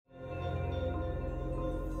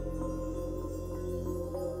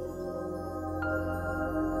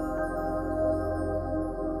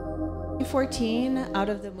2014, out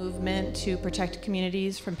of the movement to protect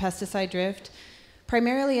communities from pesticide drift,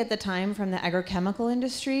 primarily at the time from the agrochemical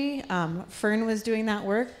industry. Fern was doing that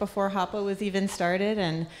work before HAPA was even started,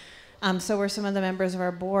 and so were some of the members of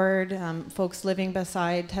our board, folks living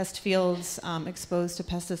beside test fields exposed to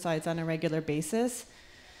pesticides on a regular basis.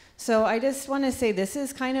 So I just want to say this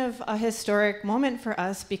is kind of a historic moment for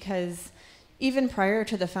us, because even prior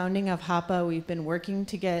to the founding of HAPA, we've been working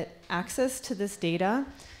to get access to this data,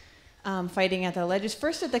 fighting at the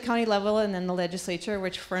first at the county level and then the legislature,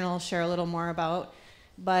 which Fern will share a little more about.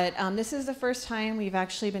 But this is the first time we've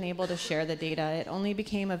actually been able to share the data. It only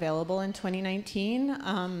became available in 2019,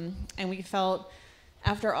 and we felt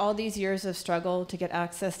after all these years of struggle to get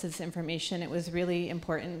access to this information, it was really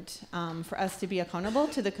important for us to be accountable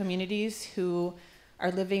to the communities who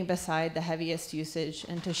are living beside the heaviest usage,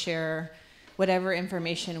 and to share whatever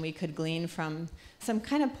information we could glean from some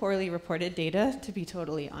kind of poorly reported data, to be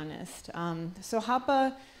totally honest. So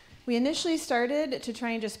HAPA, we initially started to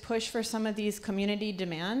try and just push for some of these community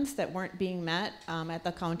demands that weren't being met at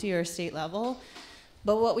the county or state level.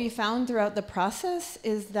 But what we found throughout the process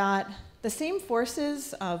is that the same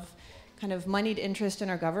forces of kind of moneyed interest in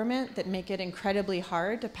our government that make it incredibly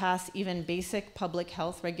hard to pass even basic public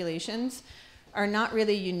health regulations are not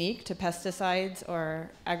really unique to pesticides or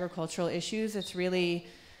agricultural issues. It's really,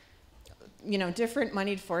 you know, different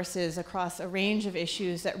moneyed forces across a range of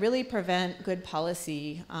issues that really prevent good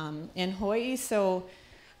policy in Hawaii. So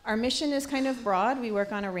our mission is kind of broad. We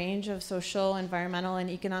work on a range of social, environmental, and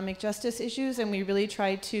economic justice issues, and we really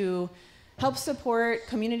try to help support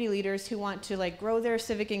community leaders who want to grow their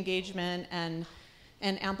civic engagement and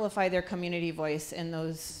amplify their community voice in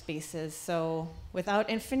those spaces. So without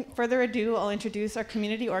further ado, I'll introduce our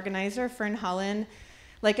community organizer, Fern Holland.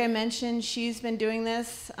 Like I mentioned, she's been doing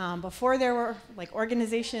this before there were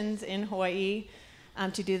organizations in Hawaii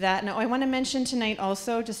to do that. Now I want to mention tonight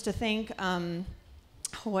also, just to thank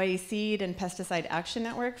Hawaii Seed and Pesticide Action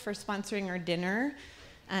Network for sponsoring our dinner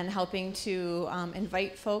and helping to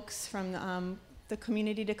invite folks from the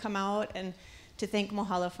community to come out, and to thank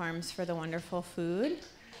Mohala Farms for the wonderful food.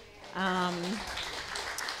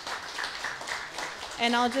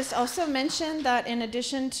 And I'll just also mention that in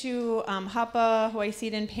addition to HAPA, Hawaii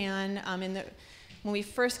Seed, and PAN, when we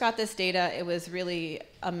first got this data, it was really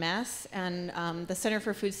a mess, and the Center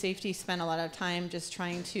for Food Safety spent a lot of time just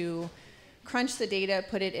trying to crunch the data,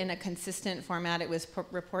 put it in a consistent format. It was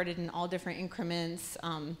reported in all different increments.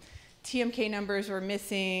 TMK numbers were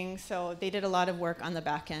missing, so they did a lot of work on the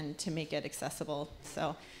back end to make it accessible.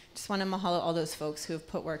 So just want to mahalo all those folks who have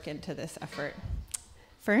put work into this effort.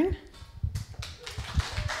 Fern?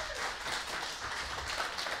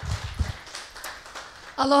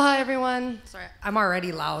 Aloha, everyone. Sorry, I'm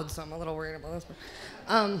already loud, so I'm a little worried about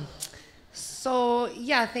this. So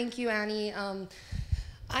yeah, thank you, Annie.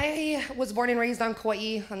 I was born and raised on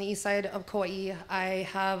Kauai, on the east side of Kauai. I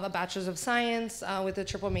have a bachelor's of science with the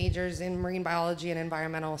triple majors in marine biology and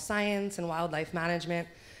environmental science and wildlife management.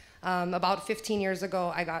 About 15 years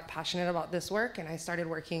ago, I got passionate about this work, and I started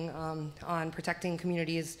working on protecting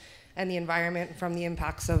communities and the environment from the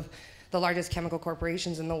impacts of the largest chemical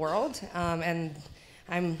corporations in the world. And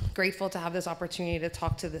I'm grateful to have this opportunity to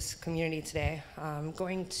talk to this community today. I'm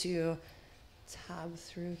going to tab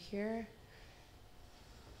through here.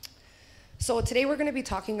 So today we're going to be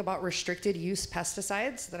talking about restricted use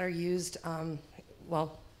pesticides that are used,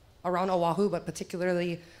 well, around Oahu, but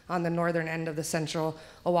particularly on the northern end of the central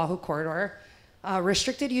Oahu corridor.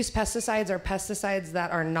 Restricted use pesticides are pesticides that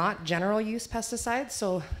are not general use pesticides.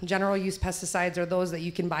 So general use pesticides are those that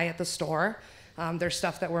you can buy at the store. They're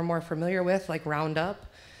stuff that we're more familiar with, like Roundup.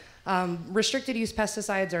 Restricted use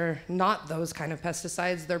pesticides are not those kind of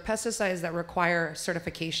pesticides. They're pesticides that require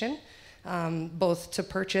certification, both to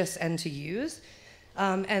purchase and to use.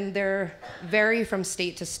 And they vary from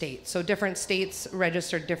state to state. So different states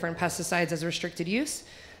register different pesticides as restricted use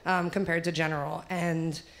compared to general.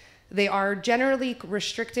 And they are generally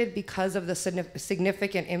restricted because of the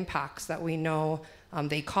significant impacts that we know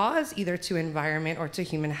they cause, either to environment or to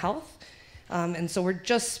human health. And so we're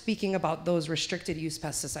just speaking about those restricted use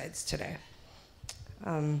pesticides today.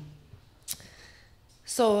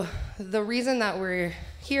 So the reason that we're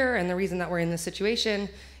here and the reason that we're in this situation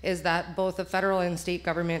is that both the federal and state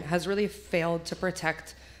government has really failed to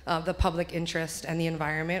protect the public interest and the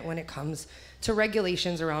environment when it comes to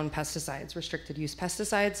regulations around pesticides, restricted use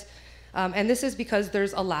pesticides. And this is because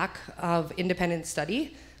there's a lack of independent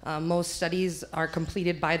study. Most studies are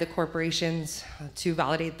completed by the corporations to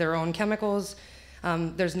validate their own chemicals.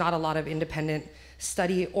 There's not a lot of independent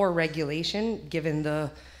study or regulation given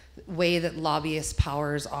the way that lobbyist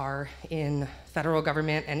powers are in federal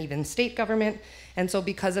government and even state government. And so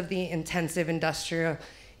because of the intensive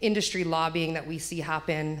industry lobbying that we see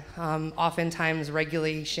happen, oftentimes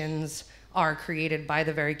regulations are created by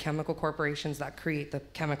the very chemical corporations that create the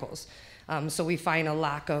chemicals. So we find a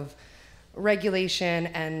lack of regulation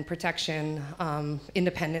and protection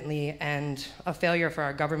independently, and a failure for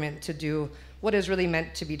our government to do what is really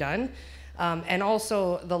meant to be done. And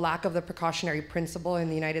also the lack of the precautionary principle in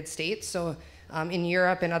the United States. So in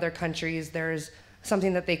Europe and other countries, there's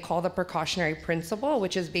something that they call the precautionary principle,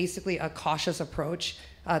 which is basically a cautious approach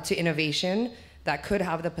to innovation that could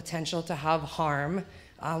have the potential to have harm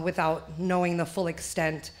without knowing the full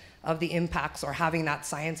extent of the impacts or having that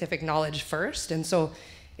scientific knowledge first. And so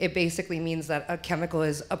it basically means that a chemical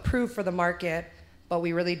is approved for the market, but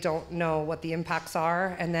we really don't know what the impacts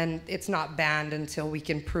are, and then it's not banned until we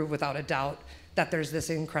can prove without a doubt that there's this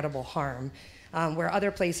incredible harm. Where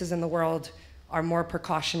other places in the world are more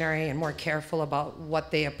precautionary and more careful about what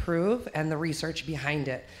they approve and the research behind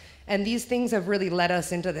it. And these things have really led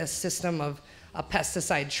us into this system of a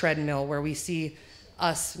pesticide treadmill, where we see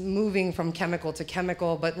us moving from chemical to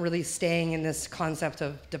chemical, but really staying in this concept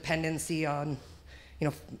of dependency on,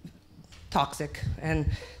 toxic and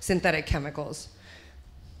synthetic chemicals.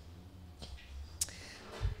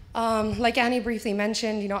 Like Annie briefly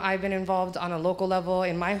mentioned, I've been involved on a local level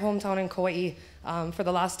in my hometown in Kauai for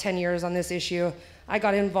the last 10 years on this issue. I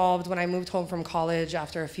got involved when I moved home from college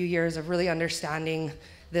after a few years of really understanding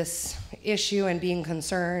this issue and being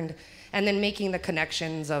concerned, and then making the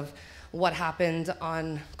connections of what happened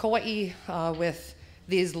on Kauai with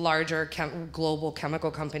these larger global chemical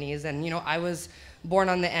companies. And I was born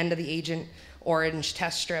on the end of the Agent Orange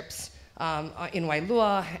test strips in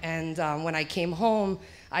Wailua, and when I came home,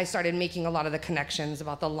 I started making a lot of the connections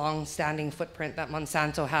about the long-standing footprint that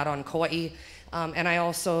Monsanto had on Kauai. And I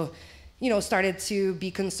also, started to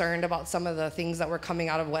be concerned about some of the things that were coming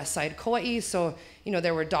out of West Side Kauai. So,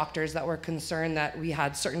 there were doctors that were concerned that we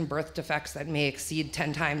had certain birth defects that may exceed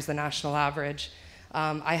 10 times the national average.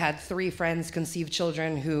 I had 3 friends conceive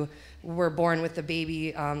children who were born with the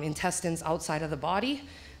baby intestines outside of the body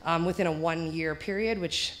within a 1-year period,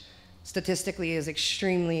 which statistically is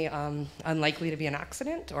extremely unlikely to be an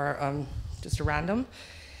accident or just a random.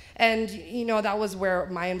 And that was where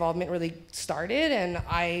my involvement really started, and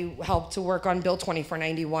I helped to work on Bill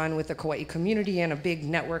 2491 with the Kauai community and a big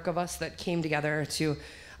network of us that came together to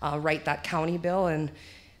write that county bill. And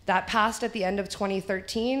that passed at the end of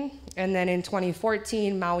 2013, and then in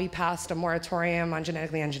 2014, Maui passed a moratorium on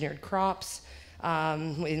genetically engineered crops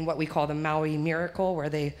in what we call the Maui Miracle, where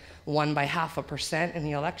they won by 0.5% in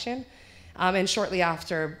the election. And shortly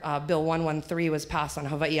after Bill 113 was passed on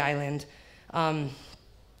Hawaii Island,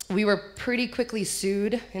 we were pretty quickly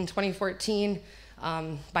sued in 2014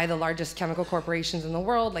 by the largest chemical corporations in the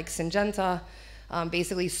world, like Syngenta,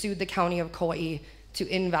 basically sued the county of Kauai to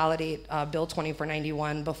invalidate Bill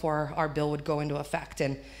 2491 before our bill would go into effect.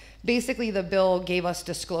 And basically the bill gave us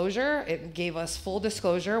disclosure. It gave us full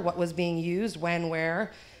disclosure, what was being used, when,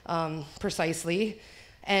 where, precisely.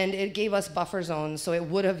 And it gave us buffer zones, so it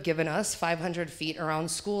would have given us 500 feet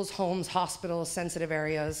around schools, homes, hospitals, sensitive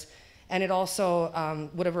areas. And it also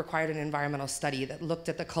would have required an environmental study that looked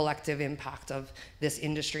at the collective impact of this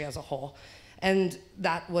industry as a whole. And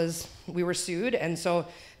we were sued, and so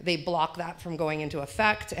they blocked that from going into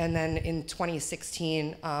effect. And then in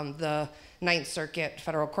 2016, the Ninth Circuit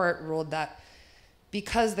Federal Court ruled that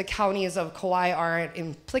because the counties of Kauai are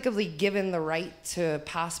implicitly given the right to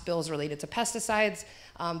pass bills related to pesticides,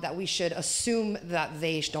 that we should assume that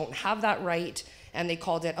they don't have that right, and they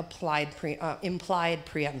called it implied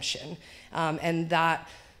preemption. And that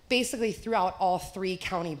basically throughout all 3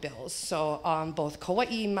 county bills, so both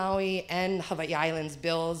Kauai, Maui, and Hawaii Islands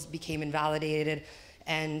bills became invalidated,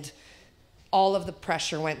 and all of the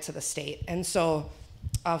pressure went to the state. And so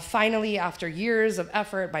finally, after years of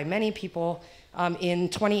effort by many people, in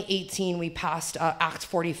 2018, we passed Act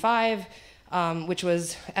 45, which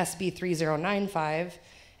was SB 3095,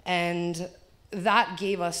 and that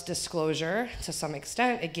gave us disclosure to some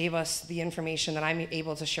extent. It gave us the information that I'm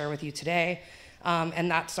able to share with you today, and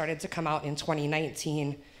that started to come out in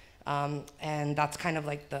 2019, and that's kind of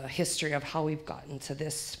like the history of how we've gotten to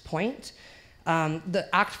this point. The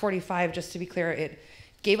Act 45, just to be clear, it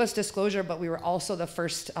gave us disclosure, but we were also the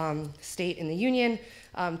first state in the union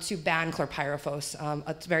to ban chlorpyrifos,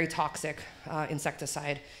 a very toxic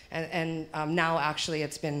insecticide. And now actually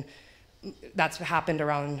it's been that's happened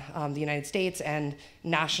around the United States, and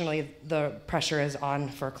nationally the pressure is on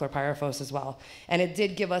for chlorpyrifos as well. And it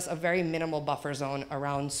did give us a very minimal buffer zone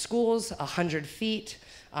around schools, 100 feet,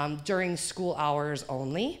 during school hours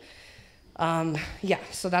only. Yeah,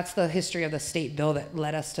 so that's the history of the state bill that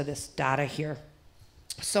led us to this data here.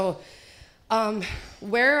 So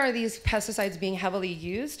where are these pesticides being heavily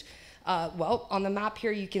used? Well, on the map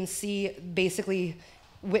here you can see basically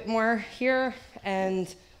Whitmore here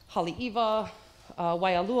and Haleiwa,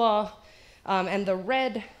 Waialua, and the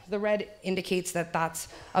red indicates that that's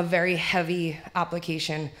a very heavy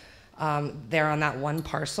application there on that one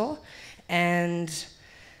parcel. And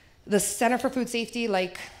the Center for Food Safety,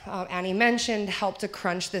 like Annie mentioned, helped to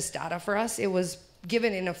crunch this data for us. It was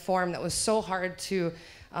given in a form that was so hard to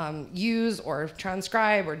use or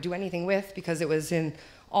transcribe or do anything with because it was in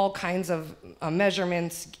all kinds of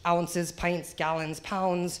measurements, ounces, pints, gallons,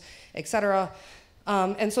 pounds, etc.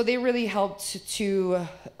 And so they really helped to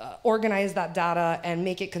organize that data and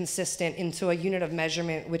make it consistent into a unit of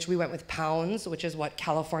measurement, which we went with pounds, which is what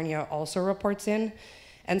California also reports in.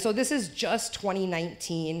 And so this is just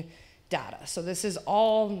 2019 data. So this is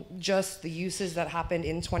all just the uses that happened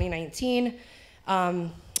in 2019.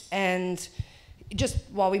 And just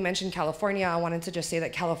while we mentioned California, I wanted to just say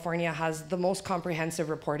that California has the most comprehensive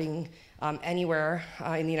reporting anywhere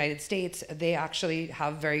in the United States. They actually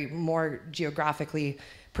have very more geographically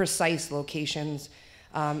precise locations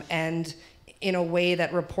and in a way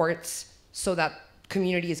that reports so that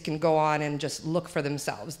communities can go on and just look for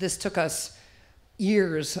themselves. This took us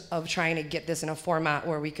years of trying to get this in a format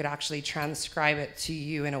where we could actually transcribe it to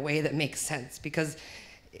you in a way that makes sense because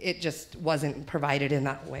it just wasn't provided in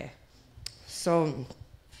that way. So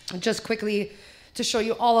just quickly to show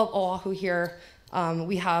you all of Oahu here,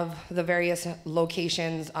 we have the various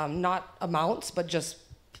locations, not amounts, but just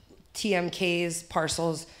TMKs,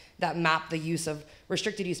 parcels that map the use of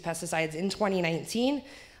restricted use pesticides in 2019.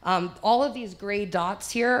 All of these gray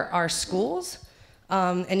dots here are schools,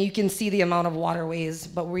 and you can see the amount of waterways,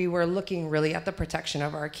 but we were looking really at the protection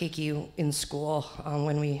of our keiki in school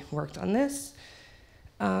when we worked on this.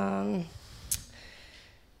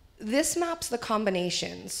 This maps the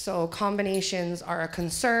combinations. So combinations are a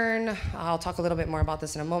concern. I'll talk a little bit more about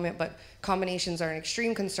this in a moment, but combinations are an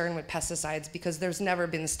extreme concern with pesticides because there's never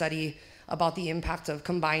been study about the impact of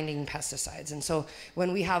combining pesticides. And so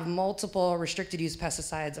when we have multiple restricted use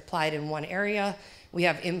pesticides applied in one area, we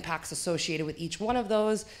have impacts associated with each one of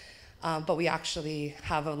those, but we actually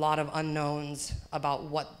have a lot of unknowns about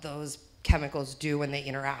what those chemicals do when they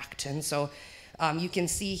interact. And so you can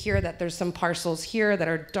see here that there's some parcels here that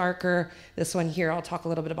are darker. This one here, I'll talk a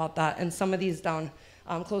little bit about that. And some of these down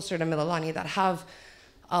closer to Mililani that have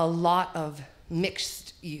a lot of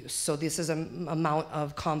mixed use. So this is an amount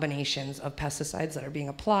of combinations of pesticides that are being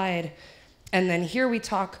applied. And then here we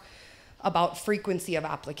talk about frequency of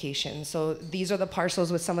application. So these are the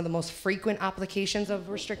parcels with some of the most frequent applications of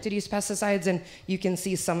restricted use pesticides. And you can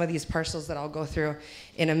see some of these parcels that I'll go through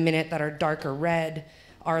in a minute that are darker red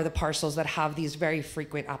are the parcels that have these very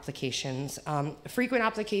frequent applications. Frequent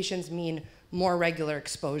applications mean more regular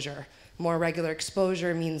exposure. More regular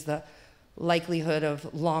exposure means the likelihood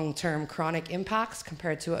of long-term chronic impacts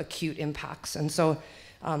compared to acute impacts. And so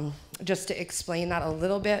just to explain that a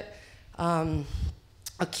little bit,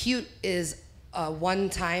 acute is a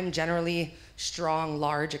one-time, generally strong,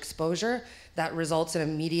 large exposure that results in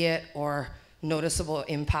immediate or noticeable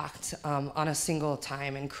impact on a single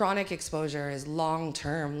time. And chronic exposure is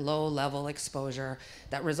long-term, low-level exposure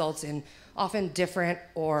that results in often different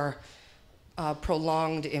or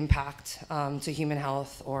prolonged impact to human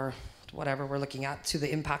health or whatever we're looking at, to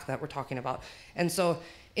the impact that we're talking about. And so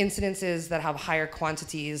incidences that have higher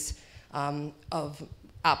quantities of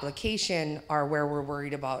application are where we're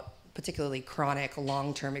worried about particularly chronic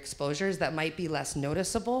long-term exposures that might be less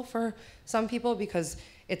noticeable for some people because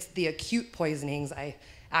it's the acute poisonings. I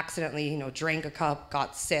accidentally, drank a cup,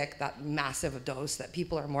 got sick, that massive dose that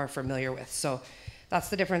people are more familiar with. So that's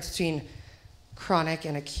the difference between chronic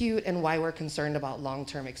and acute and why we're concerned about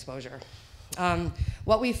long-term exposure.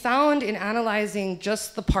 What we found in analyzing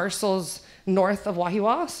just the parcels north of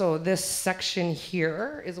Wahiawa, so this section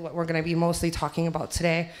here is what we're going to be mostly talking about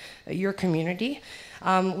today, your community.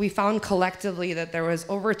 We found collectively that there was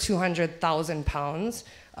over 200,000 pounds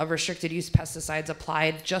of restricted use pesticides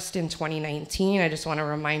applied just in 2019. I just want to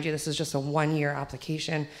remind you, this is just a one-year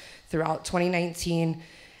application. Throughout 2019,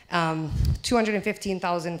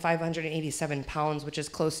 215,587 pounds, which is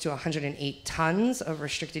close to 108 tons of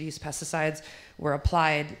restricted use pesticides were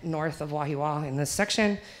applied north of Wahiawa in this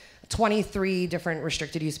section. 23 different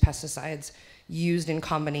restricted use pesticides used in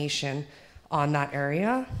combination on that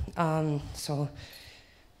area. So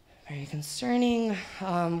very concerning.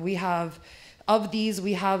 Of these,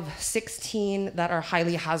 we have 16 that are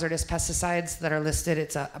highly hazardous pesticides that are listed.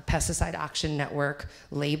 It's a Pesticide Action Network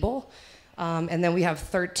label. And then we have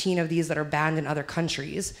 13 of these that are banned in other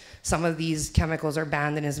countries. Some of these chemicals are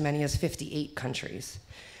banned in as many as 58 countries.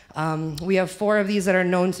 We have 4 of these that are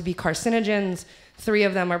known to be carcinogens. 3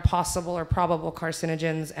 of them are possible or probable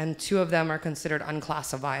carcinogens, and 2 of them are considered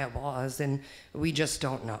unclassifiable, as in we just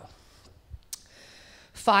don't know.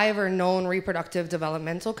 5 are known reproductive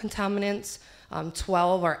developmental contaminants.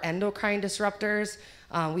 12 are endocrine disruptors.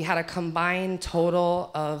 We had a combined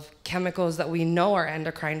total of chemicals that we know are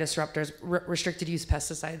endocrine disruptors, restricted use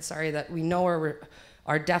pesticides, that we know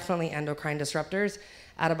are definitely endocrine disruptors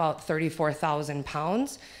at about 34,000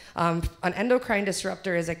 pounds. An endocrine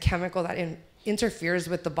disruptor is a chemical that interferes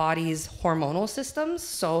with the body's hormonal systems,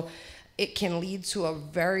 so it can lead to a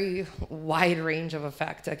very wide range of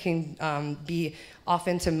effect. It can be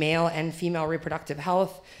often to male and female reproductive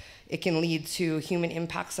health. It can lead to human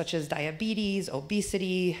impacts such as diabetes,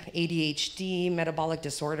 obesity, ADHD, metabolic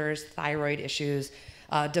disorders, thyroid issues,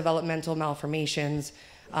 developmental malformations,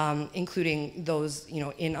 including those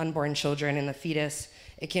in unborn children and the fetus.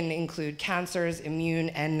 It can include cancers, immune,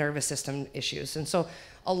 and nervous system issues. And so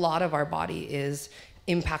a lot of our body is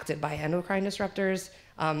impacted by endocrine disruptors.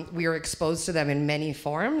 We are exposed to them in many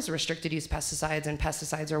forms. Restricted use pesticides and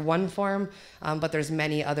pesticides are one form, but there's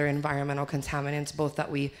many other environmental contaminants, both that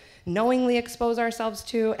we knowingly expose ourselves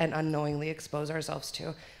to and unknowingly expose ourselves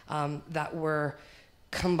to, that we're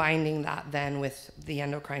combining that then with the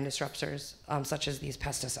endocrine disruptors, such as these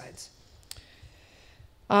pesticides.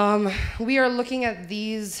 We are looking at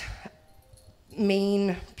these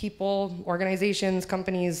main people, organizations,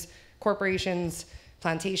 companies, corporations,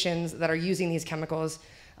 plantations that are using these chemicals.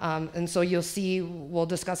 And so you'll see, we'll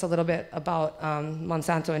discuss a little bit about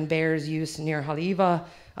Monsanto and Bayer's use near Haleiwa.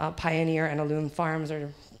 Pioneer and Alum Farms are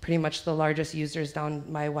pretty much the largest users down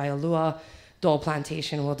by Waialua. Dole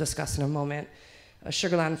Plantation we'll discuss in a moment.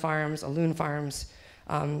 Sugarland Farms, Alum Farms,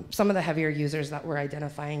 some of the heavier users that we're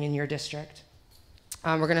identifying in your district.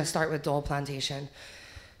 We're gonna start with Dole Plantation.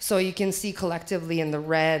 So you can see collectively in the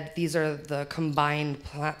red, these are the combined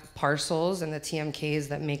parcels and the TMKs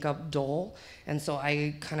that make up Dole. And so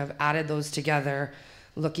I kind of added those together,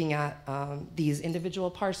 looking at these individual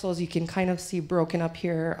parcels. You can kind of see broken up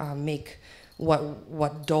here, make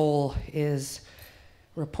what Dole is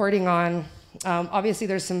reporting on. Obviously,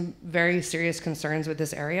 there's some very serious concerns with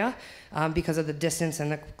this area because of the distance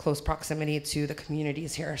and the close proximity to the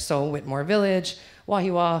communities here. So Whitmore Village,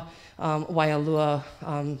 Wahiwa, Waialua,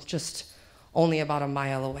 just only about a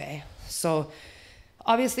mile away. So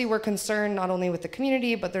obviously, we're concerned not only with the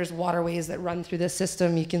community, but there's waterways that run through this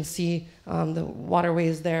system. You can see the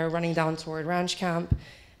waterways there running down toward Ranch Camp.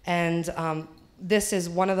 And this is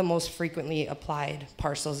one of the most frequently applied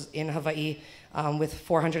parcels in Hawaii, with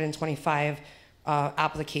 425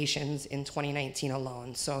 applications in 2019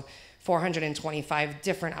 alone. So 425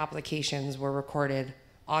 different applications were recorded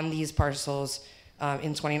on these parcels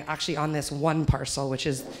actually on this one parcel, which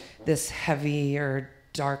is this heavier,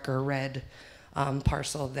 darker red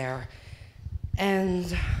parcel there.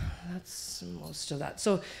 And that's most of that.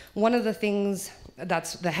 So one of the things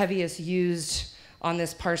that's the heaviest used on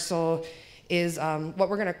this parcel is what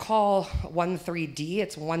we're gonna call 1,3-D.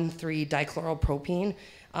 It's 1,3-dichloropropene.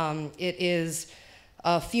 It is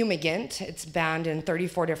a fumigant. It's banned in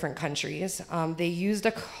 34 different countries. They used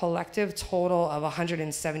a collective total of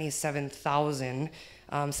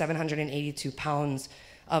 177,782 pounds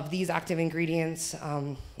of these active ingredients,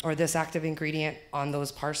 or this active ingredient on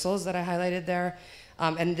those parcels that I highlighted there.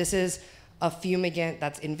 And this is a fumigant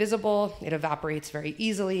that's invisible. It evaporates very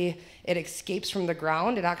easily. It escapes from the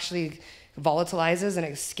ground. It actually volatilizes and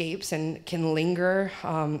escapes and can linger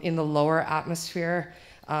in the lower atmosphere,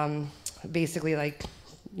 basically like,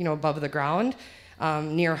 above the ground,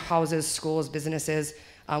 near houses, schools, businesses,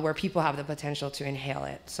 where people have the potential to inhale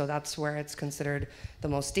it. So that's where it's considered the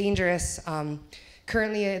most dangerous.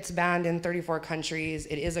 Currently, it's banned in 34 countries.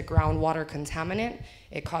 It is a groundwater contaminant.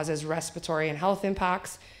 It causes respiratory and health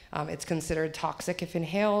impacts. It's considered toxic if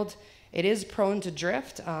inhaled. It is prone to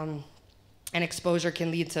drift, and exposure can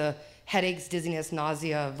lead to headaches, dizziness,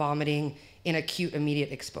 nausea, vomiting in acute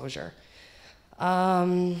immediate exposure. What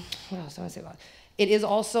else do I want to say about it? It is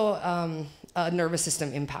also a nervous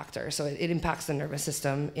system impactor. So it impacts the nervous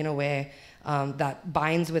system in a way that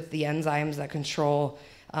binds with the enzymes that control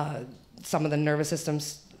some of the nervous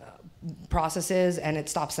system's processes, and it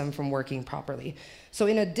stops them from working properly. So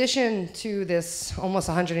in addition to this almost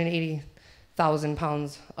 180,000 1,000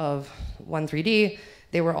 pounds of 1,3-D.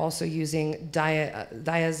 They were also using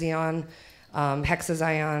diazion,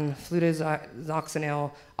 hexazion,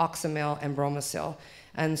 flutoxonil, oxamil, and bromosil.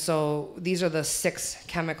 And so these are the 6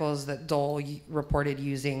 chemicals that Dole reported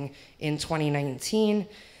using in 2019.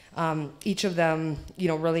 Each of them,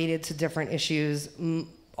 related to different issues,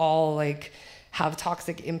 all like have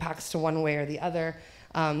toxic impacts to one way or the other.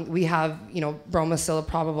 We have, bromosil, a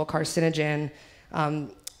probable carcinogen,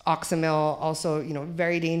 oxamil, also,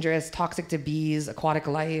 very dangerous, toxic to bees, aquatic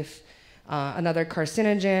life. Another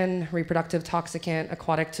carcinogen, reproductive toxicant,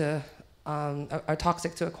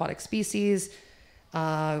 toxic to aquatic species,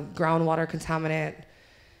 groundwater contaminant,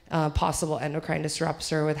 possible endocrine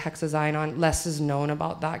disruptor with hexazion. Less is known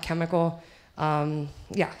about that chemical.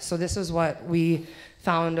 So this is what we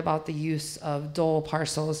found about the use of Dole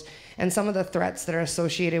parcels. And some of the threats that are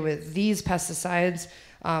associated with these pesticides,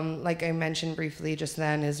 like I mentioned briefly just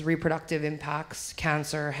then, is reproductive impacts,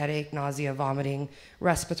 cancer, headache, nausea, vomiting,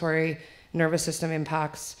 respiratory, nervous system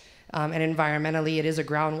impacts, and environmentally, it is a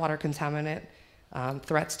groundwater contaminant,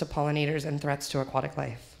 threats to pollinators, and threats to aquatic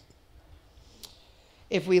life.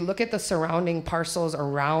 If we look at the surrounding parcels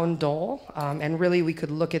around Dole, and really we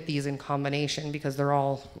could look at these in combination because they're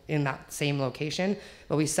all in that same location,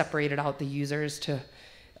 but we separated out the users to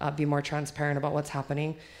be more transparent about what's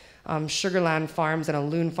happening. Sugarland farms and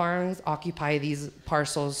Alloon farms occupy these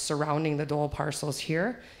parcels surrounding the Dole parcels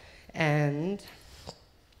here. And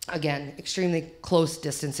again, extremely close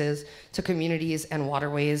distances to communities and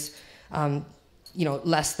waterways,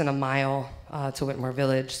 less than a mile to Whitmore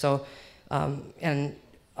Village. So, and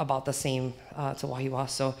about the same to Wahiawa.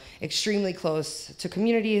 So extremely close to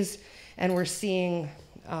communities. And we're seeing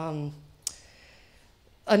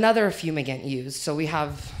another fumigant used. So we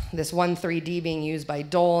have this 1,3-D being used by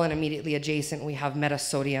Dole, and immediately adjacent we have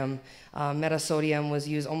metasodium. Metasodium was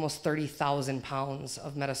used, almost 30,000 pounds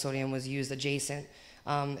of metasodium was used adjacent.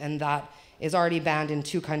 And that is already banned in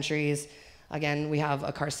 2 countries. Again, we have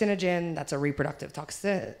a carcinogen, that's a reproductive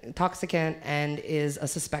toxicant, and is a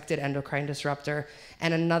suspected endocrine disruptor.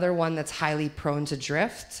 And another one that's highly prone to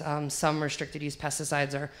drift. Some restricted use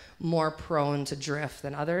pesticides are more prone to drift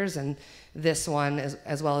than others, and this one,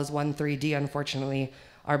 as well as 1,3-D, unfortunately,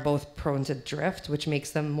 are both prone to drift, which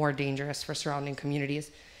makes them more dangerous for surrounding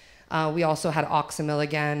communities. We also had oxamil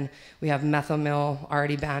again. We have methomil,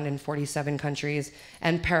 already banned in 47 countries,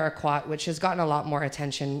 and paraquat, which has gotten a lot more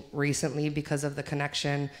attention recently because of the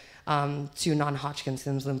connection to non-Hodgkin's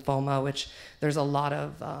lymphoma, which there's a lot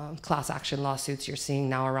of class action lawsuits you're seeing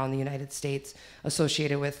now around the United States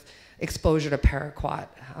associated with exposure to paraquat.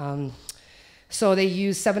 So they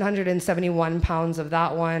used 771 pounds of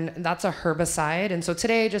that one. That's a herbicide. And so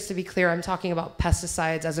today, just to be clear, I'm talking about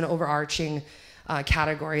pesticides as an overarching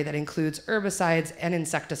category that includes herbicides and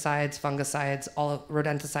insecticides, fungicides,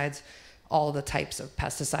 rodenticides, all the types of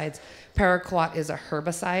pesticides. Paraquat is a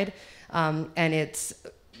herbicide, and it's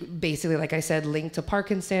basically, like I said, linked to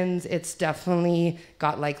Parkinson's. It's definitely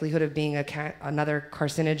got likelihood of being another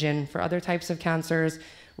carcinogen for other types of cancers,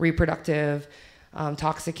 reproductive,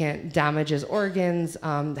 toxicant, damages organs,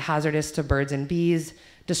 hazardous to birds and bees,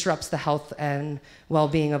 disrupts the health and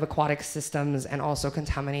well-being of aquatic systems, and also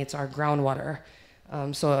contaminates our groundwater.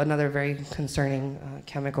 So another very concerning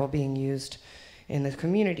chemical being used in the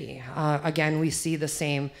community. Again, we see the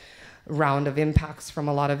same round of impacts from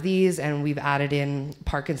a lot of these, and we've added in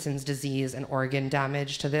Parkinson's disease and organ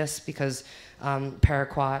damage to this because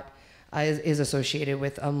paraquat is associated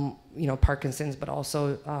with Parkinson's, but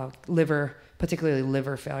also liver, particularly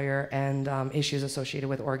liver failure, and issues associated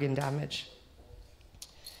with organ damage.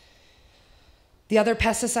 The other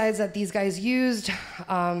pesticides that these guys used,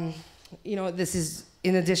 this is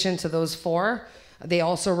in addition to those 4. They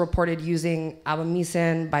also reported using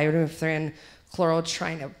abamectin, biorefrin,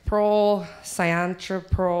 chlorotriniprole,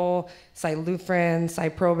 cyantroprole, silufrin,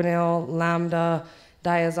 cyprobenil, lambda,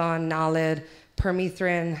 diazon, nalid,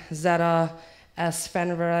 permethrin, zeta,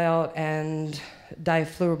 S-fenvaryl, and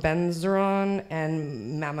diflubenzuron,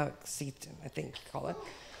 and mamoxetin, I think you call it.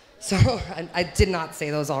 So I did not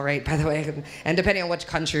say those all right, by the way. And depending on which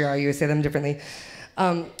country you are, you say them differently.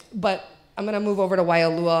 But I'm going to move over to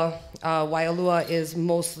Waialua. Waialua is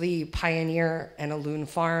mostly Pioneer and Alloon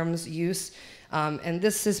Farms use. And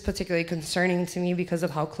this is particularly concerning to me because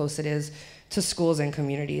of how close it is to schools and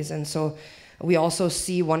communities. And so we also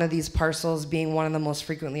see one of these parcels being one of the most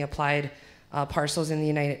frequently applied parcels in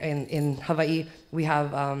in Hawaii. We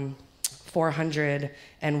have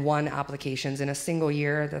 401 applications in a single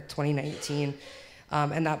year, the 2019.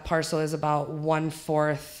 And that parcel is about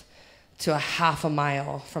 1/4 to a half a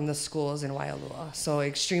mile from the schools in Waialua. So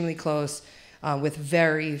extremely close. with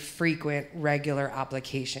very frequent, regular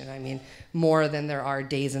application. I mean, more than there are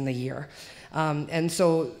days in the year. And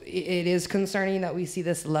so it is concerning that we see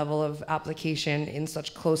this level of application in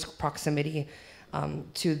such close proximity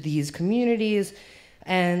to these communities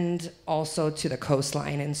and also to the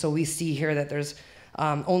coastline. And so we see here that there's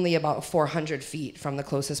only about 400 feet from the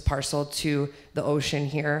closest parcel to the ocean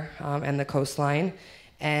here and the coastline.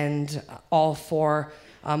 And all four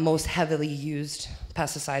most heavily used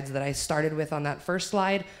pesticides that I started with on that first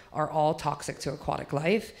slide are all toxic to aquatic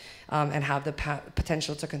life and have the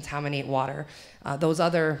potential to contaminate water. Those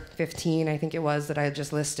other 15, I think it was, that I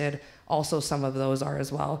just listed, also some of those are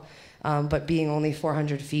as well. But being only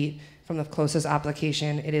 400 feet from the closest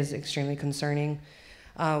application, it is extremely concerning.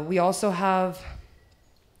 We also have,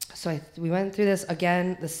 we went through this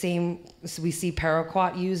again, the same, so we see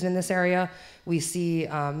paraquat used in this area. We see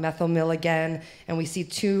methylmil again, and we see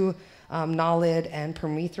two nolid and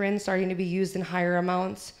permethrin starting to be used in higher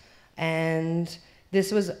amounts. And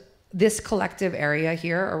this collective area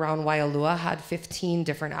here around Waialua had 15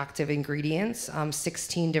 different active ingredients,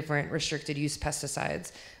 16 different restricted use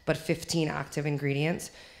pesticides, but 15 active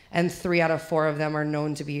ingredients. And 3 out of 4 of them are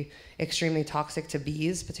known to be extremely toxic to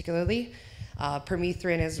bees, particularly.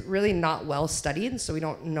 Permethrin is really not well studied, so we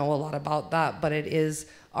don't know a lot about that, but it is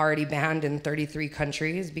already banned in 33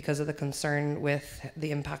 countries because of the concern with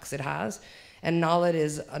the impacts it has. And nolid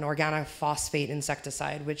is an organophosphate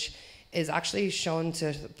insecticide, which is actually shown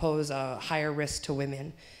to pose a higher risk to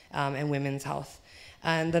women and women's health.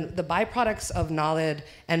 And the byproducts of nolid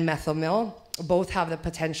and methylmil both have the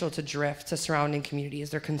potential to drift to surrounding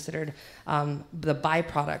communities. They're considered the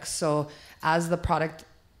byproducts. So as the product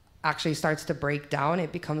actually starts to break down,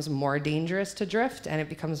 it becomes more dangerous to drift and it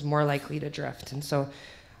becomes more likely to drift. And so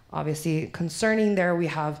obviously concerning there, we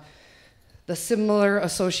have the similar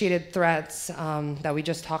associated threats that we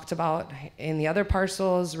just talked about in the other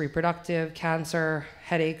parcels: reproductive, cancer,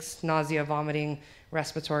 headaches, nausea, vomiting,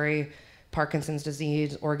 respiratory, Parkinson's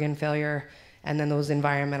disease, organ failure, and then those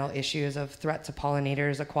environmental issues of threat to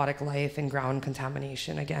pollinators, aquatic life, and ground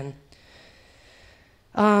contamination again.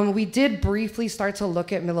 We did briefly start to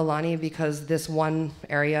look at Mililani because this one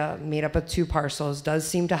area made up of 2 parcels does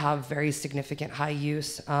seem to have very significant high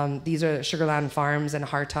use. These are Sugarland Farms and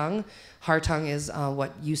Hartung. Hartung is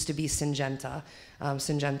what used to be Syngenta.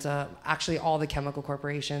 Syngenta, actually all the chemical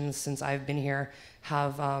corporations since I've been here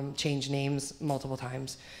have changed names multiple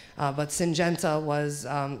times. But Syngenta was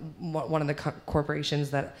one of the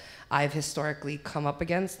corporations that I've historically come up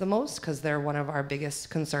against the most because they're one of our biggest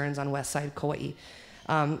concerns on West Side Kauai.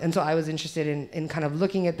 And so I was interested in kind of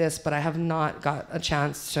looking at this, but I have not got a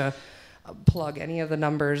chance to plug any of the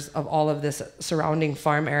numbers of all of this surrounding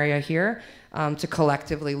farm area here to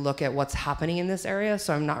collectively look at what's happening in this area.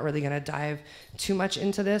 So I'm not really going to dive too much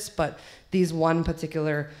into this, but these one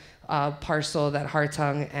particular parcel that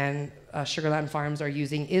Hartung and Sugarland Farms are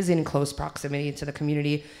using is in close proximity to the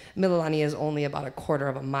community. Mililani is only about a quarter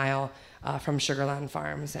of a mile from Sugarland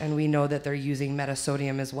Farms, and we know that they're using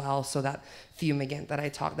metasodium as well, so that fumigant that I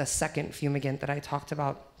talked, the second fumigant that I talked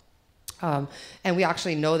about. And we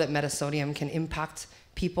actually know that metasodium can impact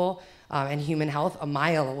people and human health a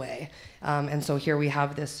mile away. And so here we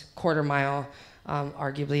have this quarter mile,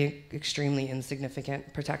 arguably extremely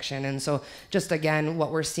insignificant protection. And so just again,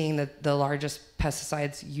 what we're seeing, the largest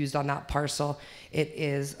pesticides used on that parcel, it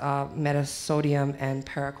is metasodium and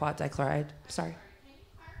paraquat dichloride. Sorry.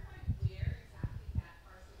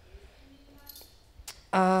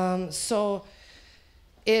 So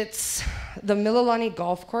it's the Mililani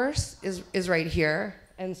golf course is right here.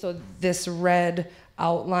 And so this red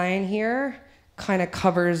outline here kind of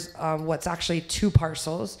covers what's actually 2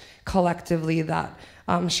 parcels collectively that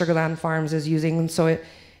Sugarland Farms is using. And so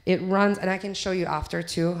it runs, and I can show you after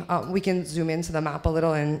too. We can zoom into the map a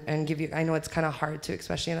little and give you, I know it's kind of hard to,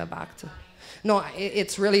 especially in the back. No,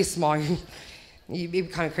 it's really small. You'd be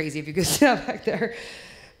kind of crazy if you could see that back there.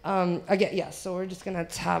 Again, yes, so we're just gonna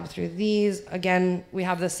tab through these. Again, we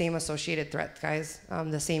have the same associated threats, guys,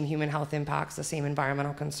 the same human health impacts, the same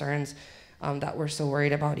environmental concerns that we're so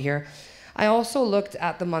worried about here. I also looked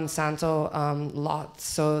at the Monsanto lots.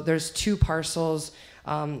 So there's 2 parcels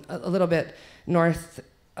a little bit north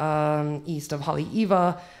east of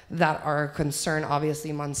Haleiwa that are a concern.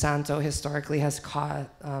 Obviously, Monsanto historically has caught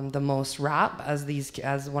the most rap as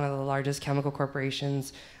one of the largest chemical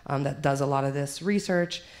corporations that does a lot of this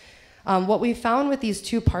research. What we found with these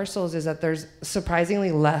 2 parcels is that there's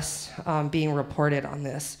surprisingly less being reported on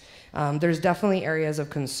this. There's definitely areas of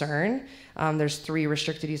concern. There's 3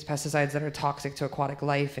 restricted use pesticides that are toxic to aquatic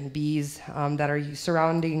life and bees that are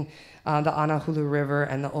surrounding the Anahulu River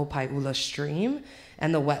and the Opaiula stream.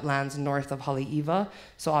 and the wetlands north of Haleiwa.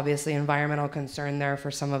 So obviously environmental concern there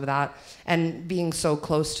for some of that. And being so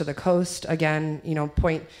close to the coast, again, you know,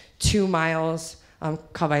 0.2 miles,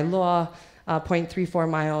 Kawailoa, 0.34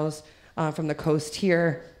 miles from the coast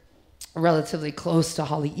here, relatively close to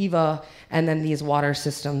Haleiwa, and then these water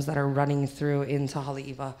systems that are running through into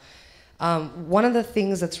Haleiwa. One of the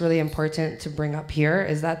things that's really important to bring up here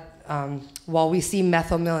is that while we see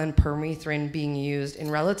methylmil and permethrin being used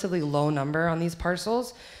in relatively low number on these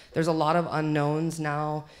parcels, there's a lot of unknowns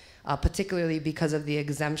now, particularly because of the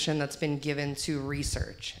exemption that's been given to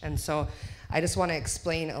research. And so I just want to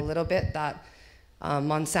explain a little bit that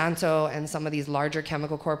Monsanto and some of these larger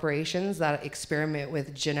chemical corporations that experiment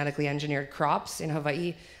with genetically engineered crops in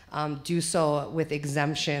Hawaii do so with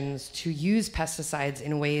exemptions to use pesticides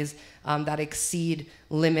in ways that exceed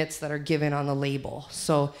limits that are given on the label.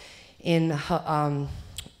 So in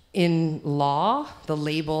law, the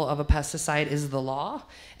label of a pesticide is the law,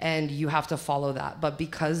 and you have to follow that. But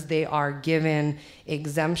because they are given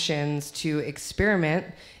exemptions to experiment,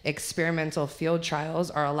 experimental field trials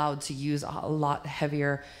are allowed to use a lot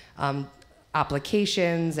heavier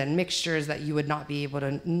applications and mixtures that you would not be able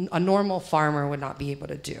to, a normal farmer would not be able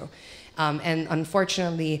to do. And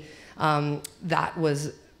unfortunately, that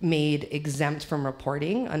was made exempt from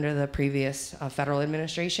reporting under the previous federal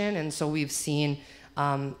administration. And so we've seen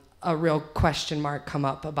a real question mark come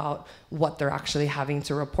up about what they're actually having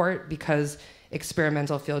to report, because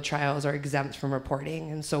experimental field trials are exempt from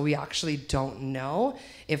reporting. And so we actually don't know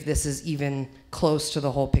if this is even close to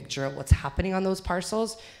the whole picture of what's happening on those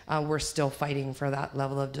parcels. We're still fighting for that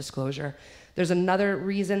level of disclosure. There's another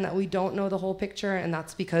reason that we don't know the whole picture, and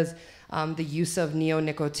that's because the use of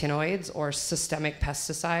neonicotinoids or systemic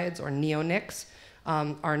pesticides, or neonics,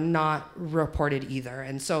 are not reported either.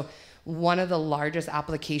 And so one of the largest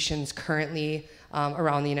applications currently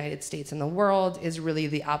around the United States and the world is really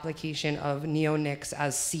the application of neonics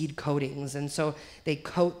as seed coatings. And so they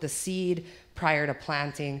coat the seed prior to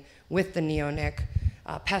planting with the neonic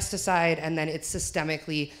pesticide, and then it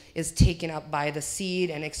systemically is taken up by the seed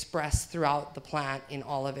and expressed throughout the plant in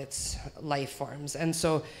all of its life forms. And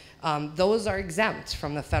so those are exempt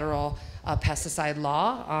from the federal pesticide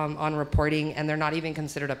law on reporting, and they're not even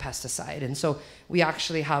considered a pesticide. And so we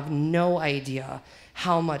actually have no idea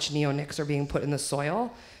how much neonics are being put in the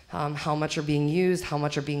soil, how much are being used, how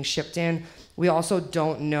much are being shipped in. We also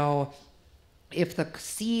don't know if the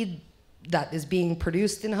seed that is being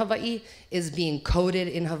produced in Hawaii is being coated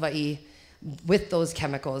in Hawaii with those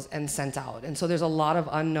chemicals and sent out. And so there's a lot of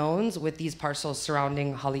unknowns with these parcels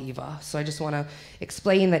surrounding Haleiwa. So I just want to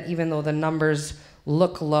explain that even though the numbers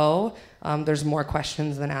look low, there's more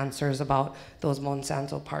questions than answers about those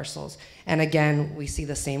Monsanto parcels. And again, we see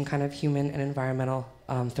the same kind of human and environmental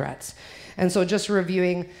threats. And so just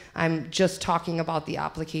reviewing, I'm just talking about the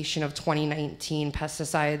application of 2019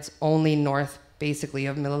 pesticides only north, basically,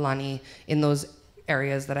 of Mililani in those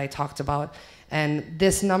areas that I talked about. And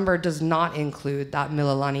this number does not include that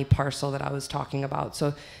Mililani parcel that I was talking about.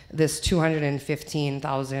 So this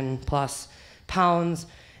 215,000 plus pounds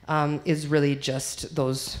is really just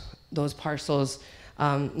those parcels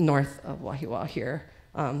north of Wahiawa here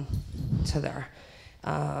to there.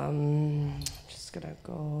 Just gonna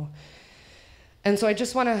go. And so I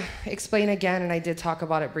just want to explain again, and I did talk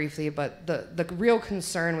about it briefly, but the real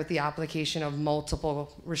concern with the application of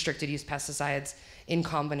multiple restricted use pesticides in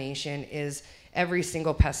combination is every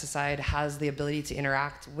single pesticide has the ability to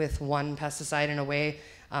interact with one pesticide in a way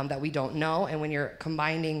that we don't know. And when you're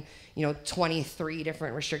combining, 23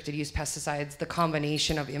 different restricted use pesticides, the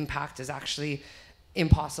combination of impact is actually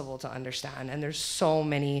impossible to understand. And there's so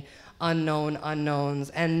many unknown unknowns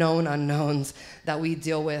and known unknowns that we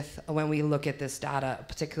deal with when we look at this data,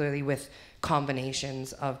 particularly with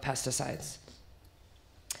combinations of pesticides.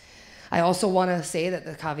 I also want to say that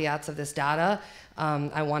the caveats of this data,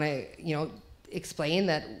 I want to, explain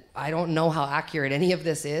that I don't know how accurate any of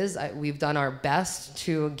this is. We've done our best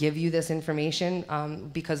to give you this information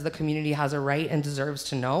because the community has a right and deserves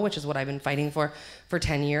to know, which is what I've been fighting for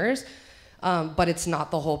 10 years. But it's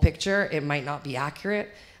not the whole picture. It might not be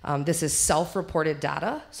accurate. This is self-reported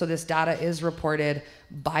data. So this data is reported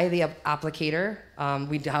by the applicator.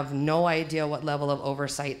 We have no idea what level of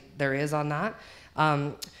oversight there is on that.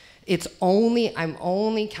 I'm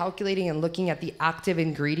only calculating and looking at the active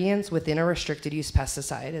ingredients within a restricted use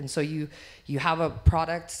pesticide. And so you have a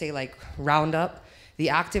product, say like Roundup, the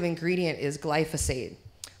active ingredient is glyphosate.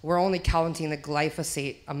 we're only counting the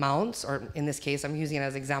glyphosate amounts, or in this case, I'm using it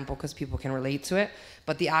as an example because people can relate to it,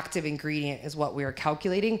 but the active ingredient is what we are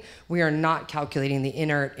calculating. We are not calculating the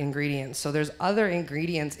inert ingredients. So there's other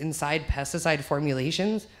ingredients inside pesticide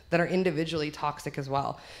formulations that are individually toxic as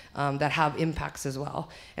well, that have impacts as well.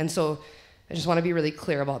 And so I just want to be really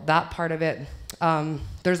clear about that part of it.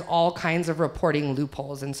 There's all kinds of reporting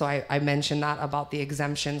loopholes. And so I mentioned that about the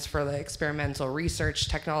exemptions for the experimental research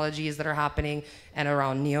technologies that are happening and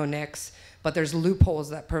around neonics. But there's loopholes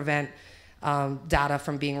that prevent data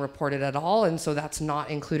from being reported at all. And so that's not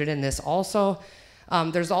included in this also.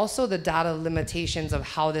 There's also the data limitations of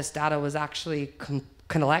how this data was actually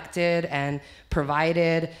collected and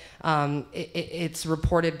provided. It's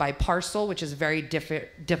reported by parcel, which is very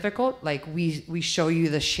difficult. Like we show you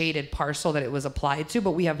the shaded parcel that it was applied to,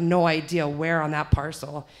 but we have no idea where on that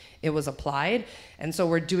parcel it was applied. And so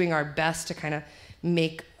we're doing our best to kind of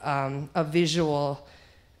make a visual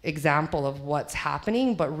example of what's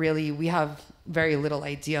happening, but really we have very little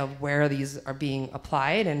idea of where these are being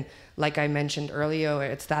applied. And like I mentioned earlier,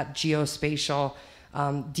 it's that geospatial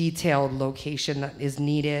detailed location that is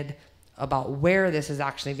needed about where this is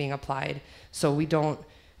actually being applied, so we don't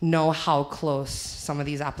know how close some of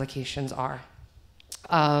these applications are.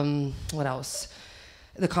 What else?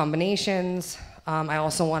 The combinations. I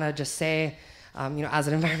also want to just say, as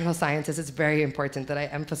an environmental scientist, it's very important that I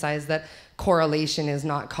emphasize that correlation is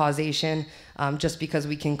not causation. Just because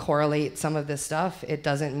we can correlate some of this stuff, it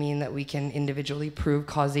doesn't mean that we can individually prove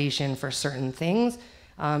causation for certain things.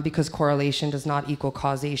 Because correlation does not equal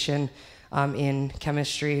causation in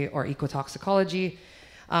chemistry or ecotoxicology.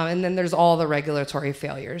 And then there's all the regulatory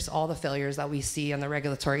failures, all the failures that we see on the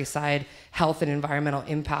regulatory side. Health and environmental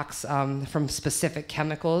impacts from specific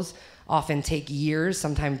chemicals often take years,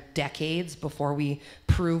 sometimes decades, before we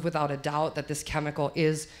prove without a doubt that this chemical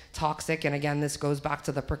is toxic. And again, this goes back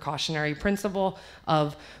to the precautionary principle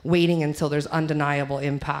of waiting until there's undeniable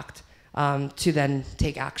impact to then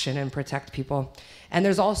take action and protect people. And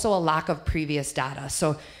there's also a lack of previous data.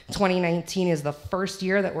 So 2019 is the first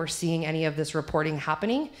year that we're seeing any of this reporting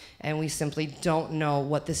happening, and we simply don't know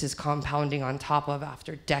what this is compounding on top of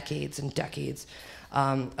after decades and decades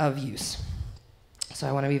of use. So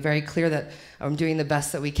I want to be very clear that I'm doing the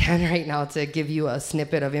best that we can right now to give you a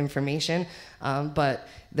snippet of information, but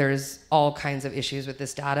there's all kinds of issues with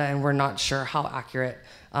this data, and we're not sure how accurate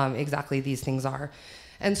exactly these things are.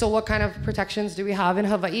 And so what kind of protections do we have in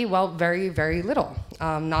Hawaii? Well, very, very little,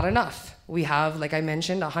 not enough. We have, like I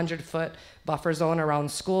mentioned, a 100-foot buffer zone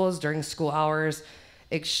around schools during school hours,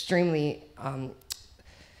 extremely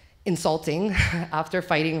insulting after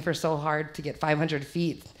fighting for so hard to get 500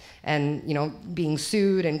 feet and being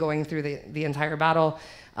sued and going through the entire battle.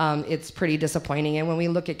 It's pretty disappointing. And when we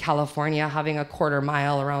look at California, having a quarter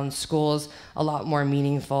mile around schools, a lot more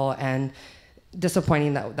meaningful, and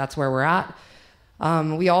disappointing that that's where we're at.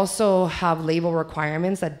 We also have label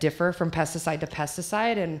requirements that differ from pesticide to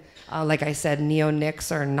pesticide, and like I said,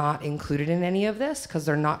 neonics are not included in any of this because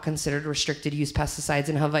they're not considered restricted use pesticides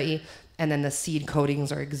in Hawaii, and then the seed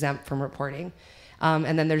coatings are exempt from reporting.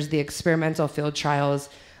 And then there's the experimental field trials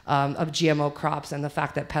of GMO crops and the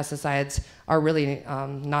fact that pesticides are really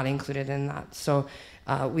not included in that. So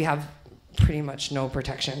we have pretty much no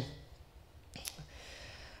protection.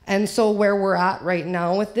 And so where we're at right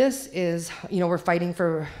now with this is, we're fighting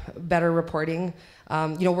for better reporting.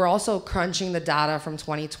 We're also crunching the data from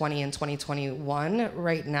 2020 and 2021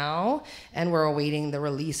 right now, and we're awaiting the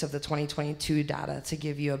release of the 2022 data to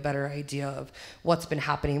give you a better idea of what's been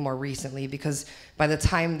happening more recently, because by the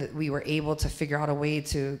time that we were able to figure out a way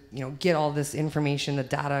to, get all this information, the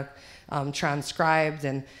data transcribed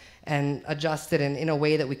and adjusted in a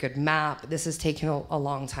way that we could map, this has taken a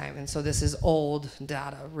long time. And so this is old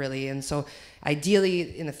data, really. And so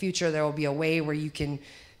ideally, in the future, there will be a way where you can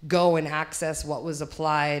go and access what was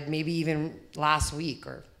applied, maybe even last week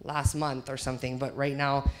or last month or something. But right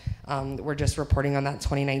now, we're just reporting on that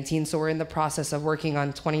 2019. So we're in the process of working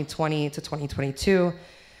on 2020 to 2022.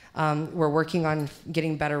 We're working on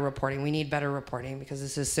getting better reporting. We need better reporting because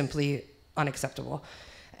this is simply unacceptable.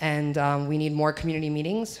 And we need more community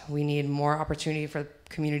meetings. We need more opportunity for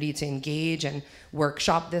community to engage and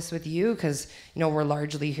workshop this with you, because we're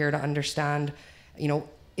largely here to understand,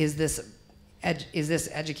 is this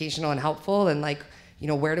educational and helpful, and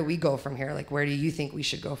where do we go from here? Where do you think we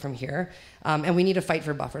should go from here? And we need to fight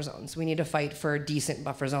for buffer zones. We need to fight for decent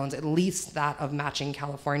buffer zones, at least that of matching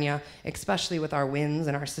California, especially with our winds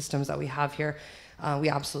and our systems that we have here. We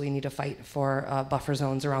absolutely need to fight for buffer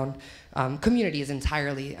zones around communities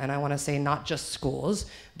entirely. And I want to say not just schools,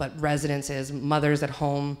 but residences, mothers at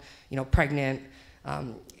home, pregnant,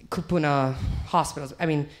 kupuna hospitals, I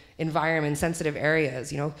mean, environment sensitive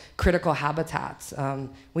areas, critical habitats.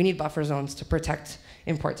 We need buffer zones to protect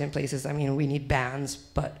important places. I mean, we need bans,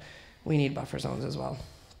 but we need buffer zones as well.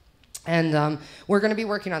 And we're going to be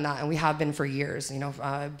working on that, and we have been for years.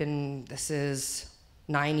 This is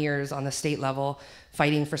 9 years on the state level,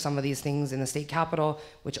 fighting for some of these things in the state capitol,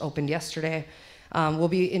 which opened yesterday. We'll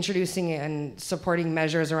be introducing and supporting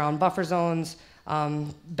measures around buffer zones,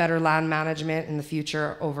 better land management in the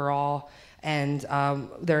future overall. And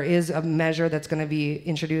there is a measure that's going to be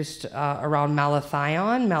introduced around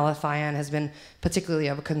malathion. Malathion has been particularly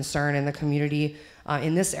of a concern in the community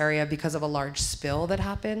in this area because of a large spill that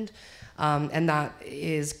happened. And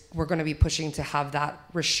we're going to be pushing to have that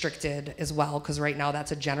restricted as well, because right now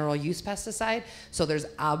that's a general use pesticide. So there's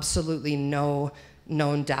absolutely no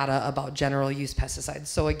known data about general use pesticides.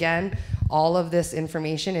 So again, all of this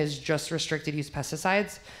information is just restricted use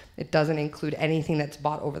pesticides. It doesn't include anything that's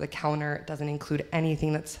bought over the counter. It doesn't include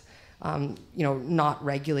anything that's not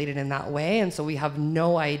regulated in that way. And so we have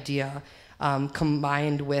no idea,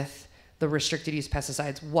 combined with the restricted use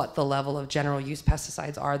pesticides, what the level of general use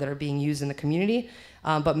pesticides are that are being used in the community.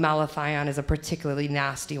 But malathion is a particularly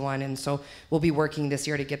nasty one. And so we'll be working this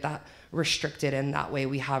year to get that restricted, and that way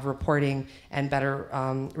we have reporting and better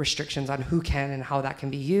restrictions on who can and how that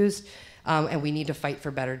can be used. And we need to fight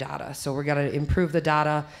for better data. So we're going to improve the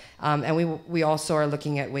data. And we also are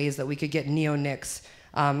looking at ways that we could get neonics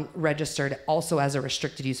registered also as a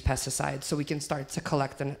restricted use pesticide, so we can start to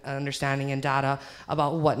collect an understanding and data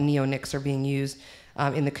about what neonics are being used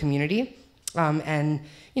in the community. And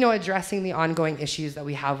addressing the ongoing issues that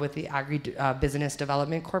we have with the Agribusiness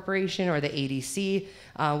Development Corporation, or the ADC,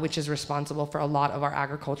 which is responsible for a lot of our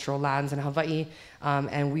agricultural lands in Hawaii.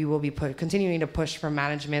 And we will be continuing to push for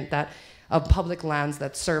management of public lands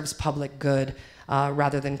that serves public good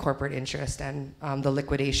rather than corporate interest, and the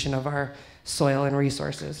liquidation of our soil and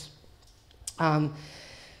resources.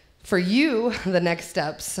 For you, the next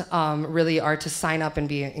steps really are to sign up and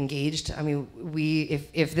be engaged. I mean,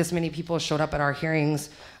 if this many people showed up at our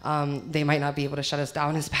hearings, they might not be able to shut us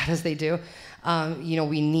down as bad as they do.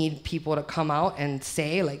 We need people to come out and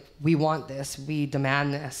say, like, we want this, we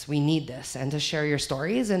demand this, we need this, and to share your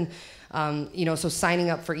stories. And, so signing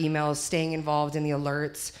up for emails, staying involved in the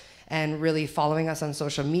alerts, and really following us on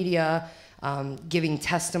social media, giving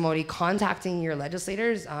testimony, contacting your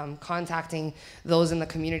legislators, contacting those in the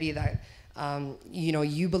community that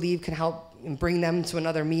you believe can help bring them to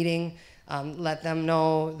another meeting, let them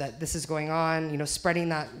know that this is going on, spreading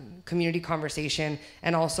that community conversation,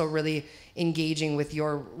 and also really engaging with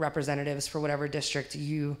your representatives for whatever district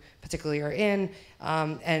you particularly are in,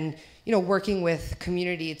 and working with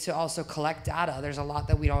community to also collect data. There's a lot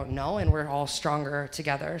that we don't know, and we're all stronger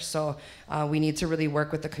together. So we need to really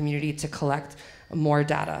work with the community to collect more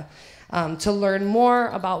data. To learn more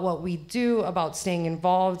about what we do, about staying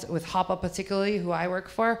involved with HAPA particularly, who I work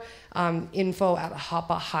for,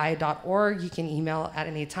 info@hapahigh.org. You can email at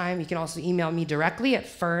any time. You can also email me directly at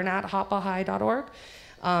fern@hapahigh.org.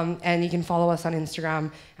 And you can follow us on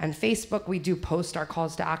Instagram and Facebook. We do post our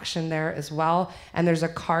calls to action there as well. And there's a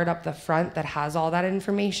card up the front that has all that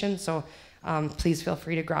information. So please feel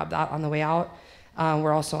free to grab that on the way out.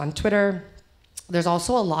 We're also on Twitter. There's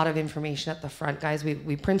also a lot of information at the front, guys.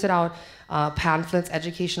 We printed out pamphlets,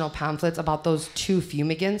 educational pamphlets about those 2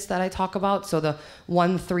 fumigants that I talk about. So the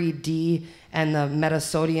 1,3-D and the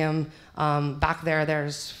metasodium. Back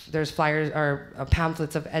there's flyers or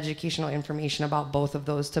pamphlets of educational information about both of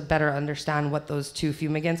those to better understand what those 2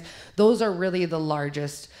 fumigants. Those are really the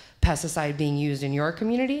largest pesticide being used in your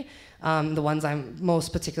community. The ones I'm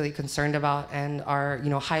most particularly concerned about, and are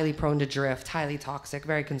highly prone to drift, highly toxic,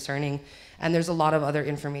 very concerning. And there's a lot of other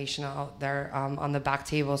information out there on the back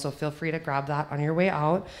table, so feel free to grab that on your way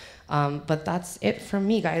out. But that's it from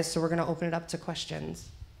me, guys. So we're going to open it up to questions.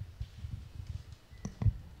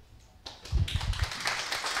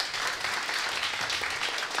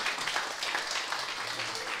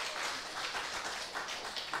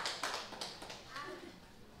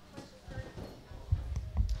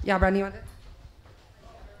 Yeah, Brandon, you want it?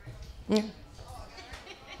 Yeah.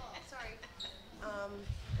 Sorry.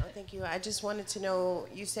 Thank you. I just wanted to know,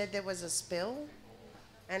 you said there was a spill,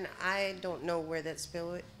 and I don't know where that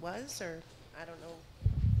spill was, or I don't know.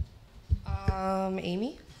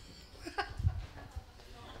 Amy?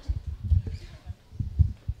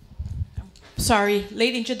 Sorry,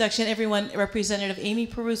 late introduction, everyone. Representative Amy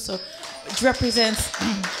Peruso, which represents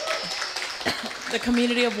the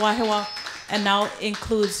community of Wahiawa, and now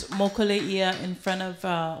includes Mokuleia in front of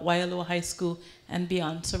Waialua High School and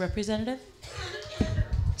beyond. So, Representative?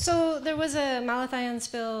 So there was a malathion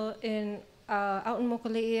spill out in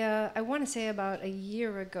Mokuleia, I want to say about a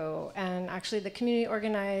year ago, and actually the community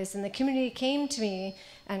organized, and the community came to me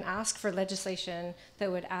and asked for legislation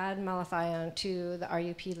that would add malathion to the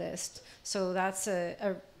RUP list. So that's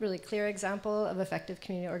a really clear example of effective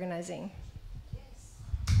community organizing.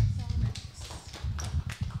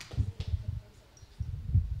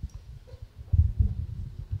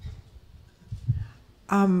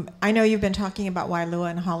 I know you've been talking about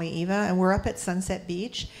Wailua and Haleiwa, and we're up at Sunset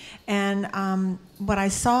Beach. And what I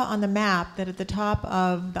saw on the map, that at the top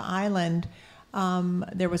of the island,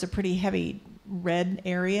 there was a pretty heavy red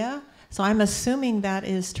area. So I'm assuming that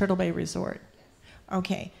is Turtle Bay Resort.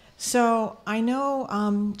 Okay. So I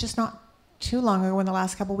know just not too long ago, in the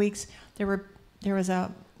last couple weeks, there was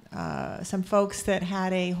some folks that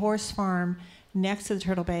had a horse farm next to the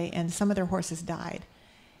Turtle Bay, and some of their horses died.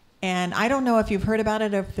 And I don't know if you've heard about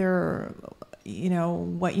it, if they're,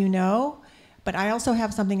 what you know, but I also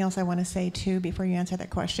have something else I want to say too before you answer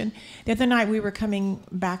that question. The other night we were coming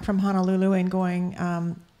back from Honolulu and going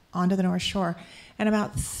onto the North Shore, and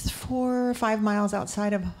about 4 or 5 miles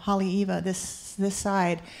outside of Haleiwa, this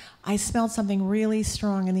side, I smelled something really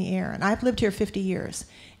strong in the air. And I've lived here 50 years,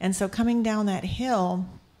 and so coming down that hill,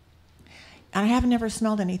 I have never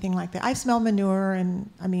smelled anything like that. I've smelled manure, and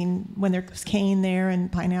when there's cane there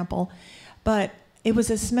and pineapple, but it was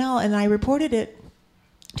a smell, and I reported it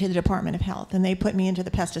to the Department of Health, and they put me into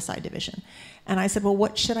the pesticide division. And I said, well,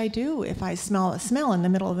 what should I do if I smell a smell in the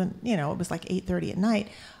middle of the, it was like 8:30 at night.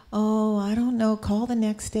 Oh, I don't know, call the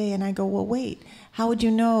next day. And I go, well, wait, how would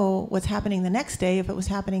you know what's happening the next day if it was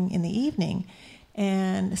happening in the evening?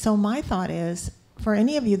 And so my thought is, for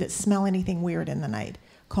any of you that smell anything weird in the night,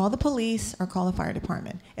 call the police or call the fire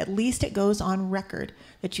department. At least it goes on record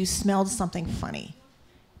that you smelled something funny.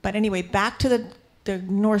 But anyway, back to the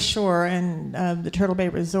North Shore and the Turtle Bay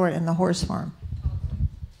Resort and the horse farm.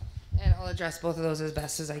 And I'll address both of those as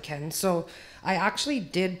best as I can. So I actually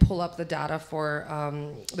did pull up the data for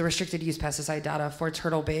the restricted use pesticide data for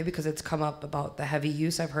Turtle Bay, because it's come up about the heavy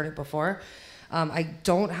use. I've heard it before. I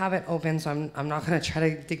don't have it open, so I'm not going to try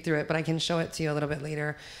to dig through it, but I can show it to you a little bit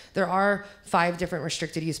later. There are 5 different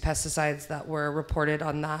restricted use pesticides that were reported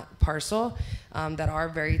on that parcel that are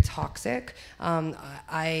very toxic.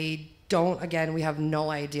 We have no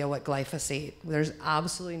idea what glyphosate. There's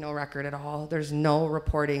absolutely no record at all. There's no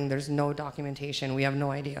reporting. There's no documentation. We have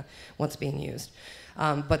no idea what's being used.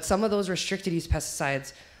 But some of those restricted use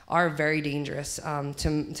pesticides are very dangerous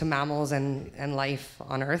to mammals and life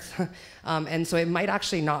on Earth. And so it might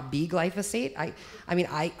actually not be glyphosate.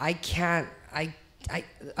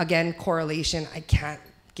 Again, correlation, I can't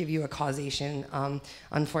give you a causation,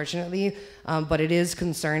 unfortunately, but it is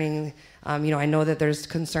concerning. I know that there's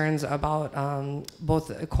concerns about both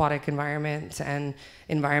aquatic environments and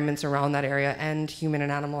environments around that area and human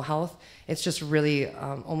and animal health. It's just really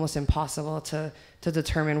almost impossible to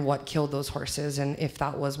determine what killed those horses, and if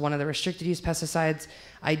that was one of the restricted use pesticides.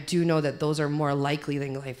 I do know that those are more likely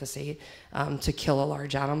than glyphosate to kill a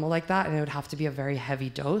large animal like that, and it would have to be a very heavy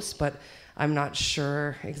dose, but I'm not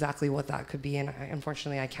sure exactly what that could be, and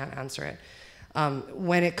unfortunately I can't answer it.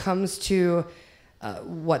 When it comes to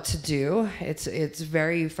what to do, it's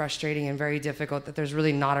very frustrating and very difficult that there's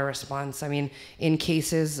really not a response. In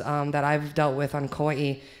cases that I've dealt with on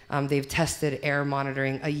Kauai, they've tested air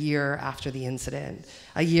monitoring a year after the incident,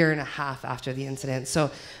 a year and a half after the incident. So,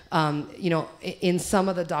 in some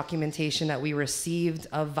of the documentation that we received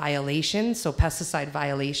of violations, so pesticide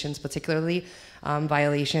violations, particularly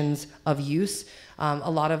violations of use,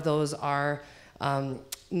 a lot of those are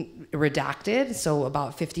redacted, so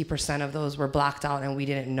about 50% of those were blacked out, and we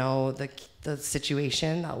didn't know the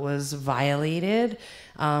situation that was violated.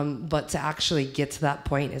 But to actually get to that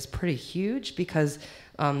point is pretty huge, because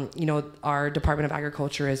our Department of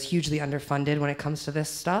Agriculture is hugely underfunded when it comes to this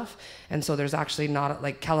stuff, and so there's actually not,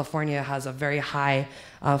 like, California has a very high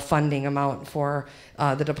funding amount for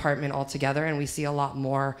the department altogether, and we see a lot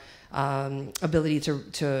more ability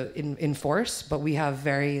to enforce, but we have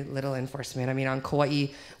very little enforcement. On Kauai,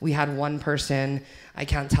 we had one person. I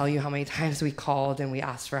can't tell you how many times we called and we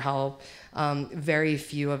asked for help. Very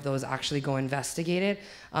few of those actually go investigate it.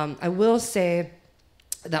 I will say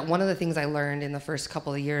that one of the things I learned in the first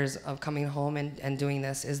couple of years of coming home and doing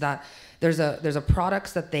this is that there's a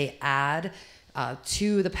products that they add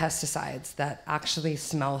to the pesticides that actually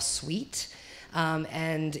smell sweet.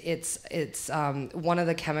 And it's one of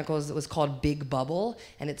the chemicals that was called Big Bubble,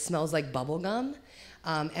 and it smells like bubble gum.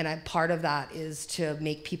 And part of that is to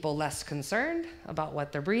make people less concerned about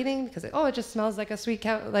what they're breathing, because it just smells like a sweet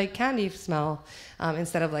candy smell,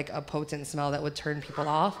 instead of like a potent smell that would turn people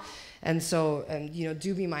off. And so,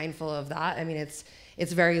 do be mindful of that.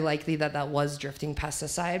 it's very likely that that was drifting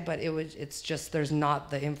pesticide, but it's just there's not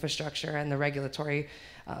the infrastructure and the regulatory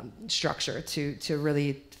structure to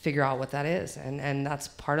really figure out what that is, and that's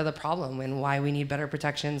part of the problem and why we need better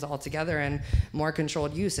protections altogether and more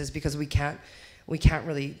controlled use is because we can't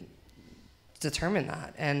really determine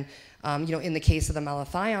that. And you know, in the case of the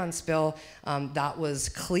malathion spill, that was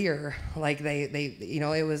clear. Like they you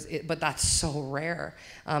know, but that's so rare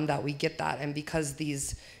that we get that. And because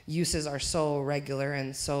these uses are so regular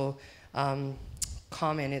and so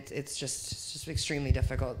common, it's just extremely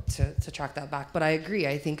difficult to track that back. But I agree.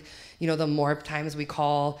 I think, you know, the more times we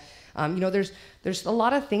call, you know, there's a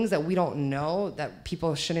lot of things that we don't know that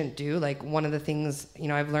people shouldn't do. Like one of the things, you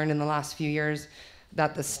know, I've learned in the last few years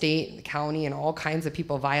that the state, the county, and all kinds of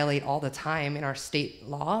people violate all the time in our state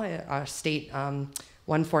law. Our state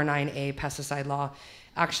 149A pesticide law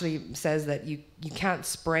actually says that you can't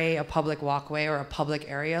spray a public walkway or a public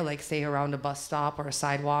area, like say around a bus stop or a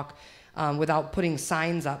sidewalk, without putting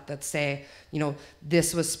signs up that say, you know,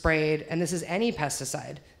 this was sprayed, and this is any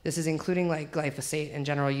pesticide. This is including like glyphosate and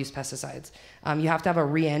general use pesticides. You have to have a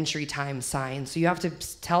re-entry time sign. So you have to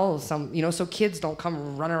tell some, you know, so kids don't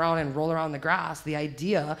come run around and roll around the grass. The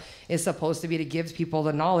idea is supposed to be to give people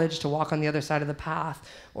the knowledge to walk on the other side of the path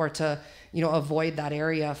or to, you know, avoid that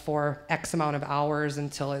area for X amount of hours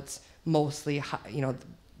until it's mostly, you know,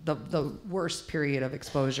 the worst period of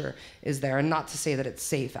exposure is there. And not to say that it's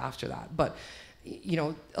safe after that, but you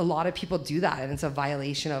know, a lot of people do that and it's a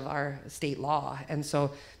violation of our state law. And so,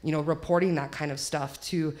 you know, reporting that kind of stuff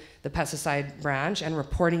to the pesticide branch and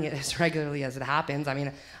reporting it as regularly as it happens. I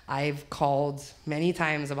mean, I've called many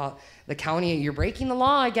times about the county, you're breaking the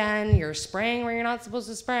law again, you're spraying where you're not supposed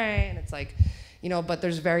to spray. And it's like, you know, but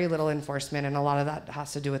there's very little enforcement and a lot of that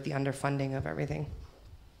has to do with the underfunding of everything.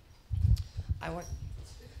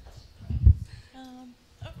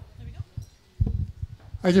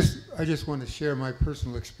 I just want to share my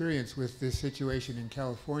personal experience with this situation in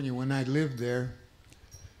California. When I lived there,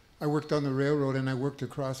 I worked on the railroad and I worked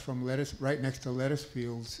across from right next to lettuce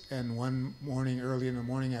fields. And one morning, early in the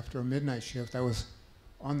morning after a midnight shift, I was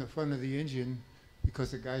on the front of the engine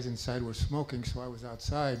because the guys inside were smoking, so I was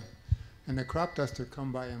outside. And the crop duster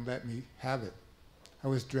come by and let me have it. I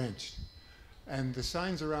was drenched. And the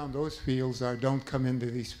signs around those fields are, don't come into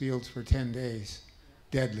these fields for 10 days,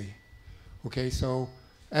 deadly. Okay, so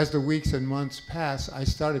as the weeks and months passed, I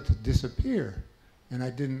started to disappear, and I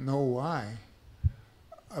didn't know why,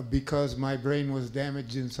 because my brain was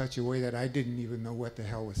damaged in such a way that I didn't even know what the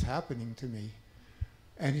hell was happening to me.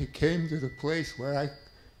 And it came to the place where I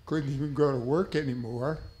couldn't even go to work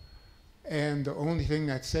anymore, and the only thing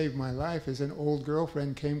that saved my life is an old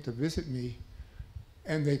girlfriend came to visit me,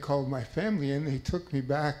 and they called my family, and they took me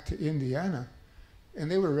back to Indiana, and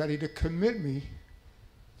they were ready to commit me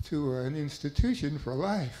to an institution for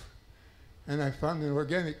life. And I found an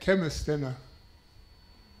organic chemist and a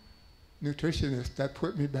nutritionist that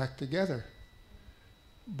put me back together.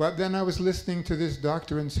 But then I was listening to this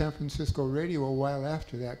doctor in San Francisco radio a while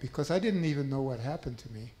after that because I didn't even know what happened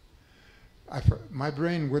to me. My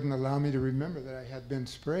brain wouldn't allow me to remember that I had been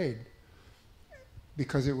sprayed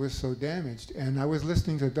because it was so damaged. And I was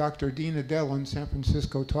listening to Dr. Dean Adele on San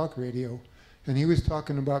Francisco Talk Radio, and he was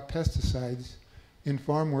talking about pesticides in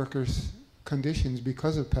farm workers' conditions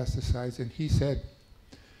because of pesticides, and he said,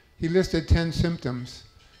 he listed 10 symptoms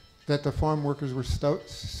that the farm workers were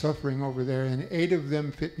suffering over there, and 8 of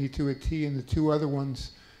them fit me to a T, and the 2 other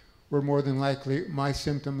ones were more than likely my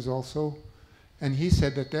symptoms also. And he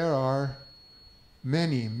said that there are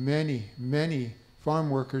many, many, many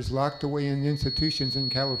farm workers locked away in institutions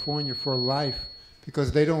in California for life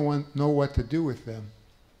because they don't know what to do with them.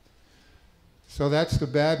 So that's the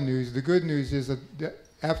bad news. The good news is that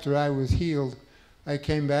after I was healed, I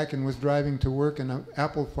came back and was driving to work, and an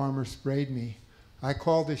apple farmer sprayed me. I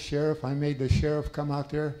called the sheriff. I made the sheriff come out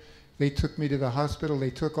there. They took me to the hospital.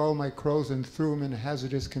 They took all my clothes and threw them in a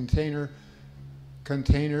hazardous container.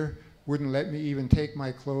 Wouldn't let me even take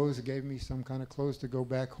my clothes. It gave me some kind of clothes to go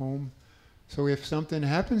back home. So if something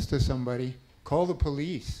happens to somebody, call the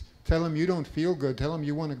police. Tell them you don't feel good. Tell them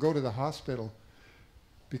you want to go to the hospital.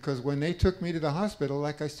 Because when they took me to the hospital,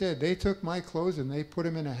 like I said, they took my clothes and they put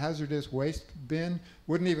them in a hazardous waste bin,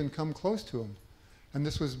 wouldn't even come close to them. And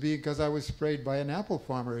this was because I was sprayed by an apple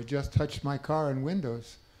farmer. It just touched my car and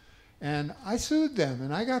windows. And I sued them,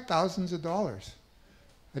 and I got thousands of dollars.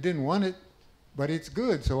 I didn't want it, but it's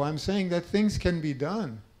good. So I'm saying that things can be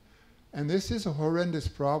done. And this is a horrendous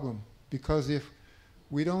problem, because if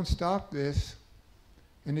we don't stop this,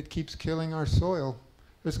 and it keeps killing our soil,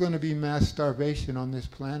 there's going to be mass starvation on this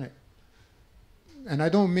planet. And I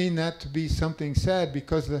don't mean that to be something sad,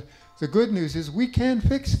 because the The good news is we can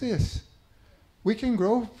fix this. We can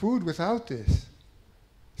grow food without this.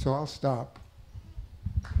 So I'll stop.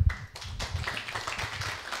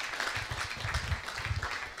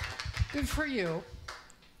 Good for you.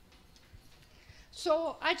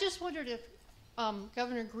 So I just wondered if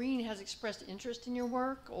Governor Green has expressed interest in your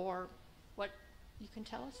work, or what you can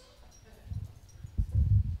tell us?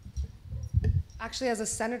 Actually, as a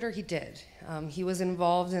senator, he did. He was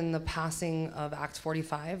involved in the passing of Act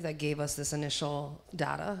 45 that gave us this initial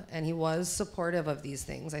data, and he was supportive of these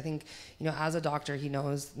things. I think, you know, as a doctor, he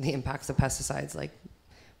knows the impacts of pesticides like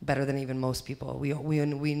better than even most people.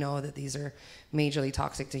 We know that these are majorly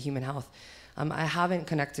toxic to human health. I haven't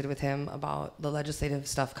connected with him about the legislative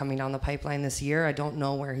stuff coming down the pipeline this year. I don't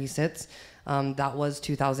know where he sits. That was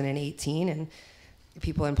 2018, and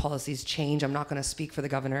people and policies change. I'm not going to speak for the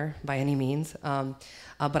governor by any means, but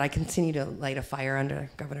I continue to light a fire under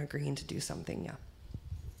Governor Green to do something, yeah.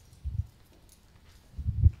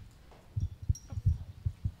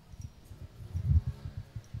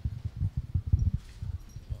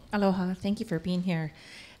 Aloha, thank you for being here.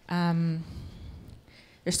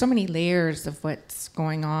 There's so many layers of what's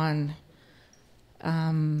going on,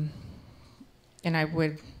 and I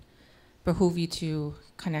would behoove you to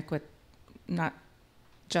connect with not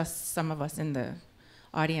just some of us in the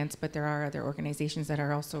audience, but there are other organizations that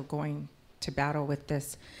are also going to battle with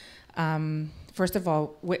this. First of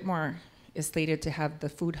all, Whitmore is slated to have the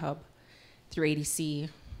food hub through ADC,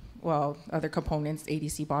 well, other components,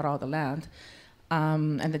 ADC bought all the land,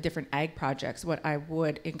 and the different ag projects. What I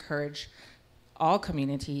would encourage all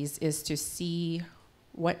communities is to see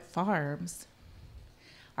what farms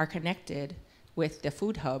are connected with the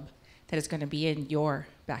food hub that is going to be in your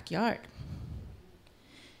backyard.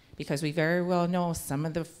 Because we very well know some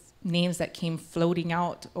of the names that came floating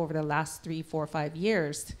out over the last 3, 4, 5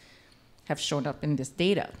 years have shown up in this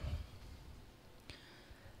data.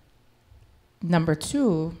 Number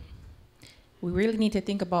two, we really need to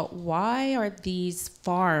think about why are these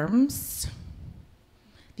farms,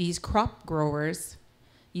 these crop growers,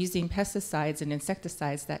 using pesticides and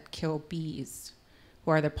insecticides that kill bees,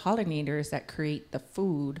 who are the pollinators that create the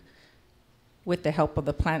food with the help of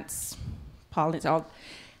the plants, pollens.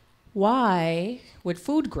 Why would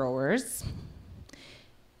food growers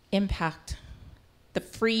impact the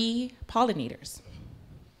free pollinators?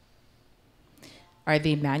 Are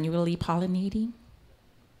they manually pollinating?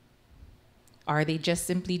 Are they just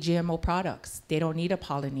simply GMO products? They don't need a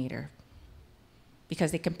pollinator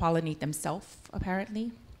because they can pollinate themselves,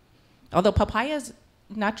 apparently. Although papayas,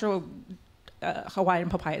 natural Hawaiian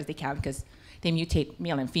papayas, they can because they mutate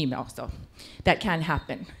male and female, so that can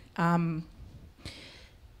happen.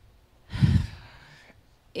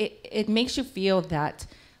 It makes you feel that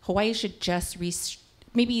Hawaii should just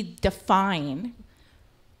maybe define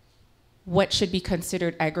what should be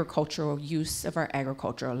considered agricultural use of our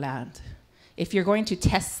agricultural land. If you're going to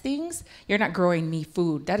test things, you're not growing me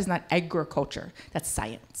food. That is not agriculture, that's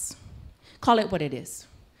science. Call it what it is.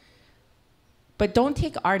 But don't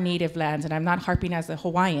take our native lands, and I'm not harping as a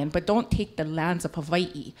Hawaiian, but don't take the lands of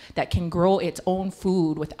Hawaii that can grow its own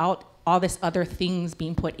food without all this other things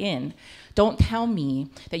being put in. Don't tell me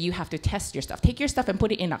that you have to test your stuff. Take your stuff and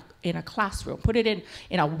put it in a classroom. Put it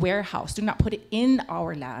in a warehouse. Do not put it in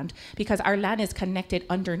our land, because our land is connected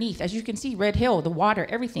underneath. As you can see, Red Hill, the water,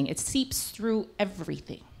 everything, it seeps through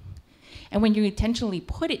everything. And when you intentionally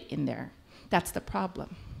put it in there, that's the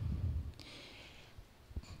problem.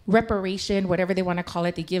 Reparation, whatever they want to call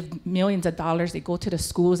it, they give millions of dollars, they go to the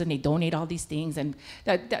schools and they donate all these things, and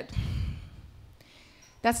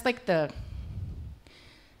that's like the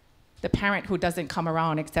parent who doesn't come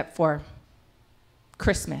around except for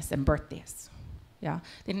Christmas and birthdays. Yeah,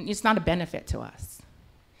 it's not a benefit to us.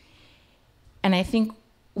 And I think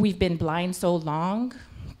we've been blind so long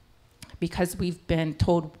because we've been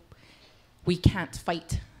told we can't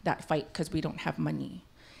fight that fight because we don't have money.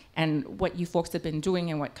 And what you folks have been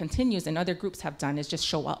doing and what continues and other groups have done is just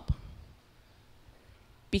show up.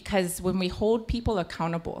 Because when we hold people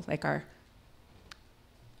accountable, like our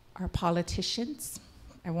politicians,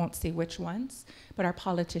 I won't say which ones, but our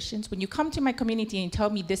politicians, when you come to my community and tell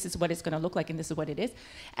me this is what it's going to look like and this is what it is,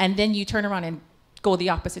 and then you turn around and go the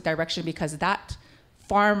opposite direction because that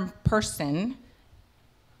farm person,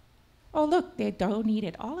 oh, look, they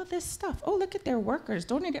donated all of this stuff. Oh, look at their workers,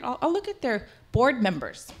 donated all, oh, look at their board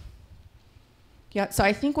members. Yeah, so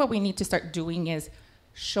I think what we need to start doing is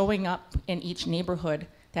showing up in each neighborhood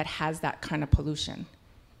that has that kind of pollution.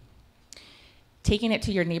 Taking it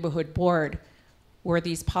to your neighborhood board where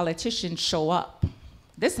these politicians show up.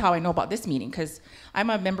 This is how I know about this meeting, because I'm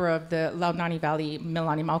a member of the Launani Valley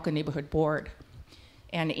Milani Mauka Neighborhood Board.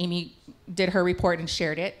 and Amy did her report and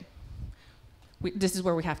shared it. This is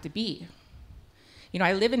where we have to be. You know,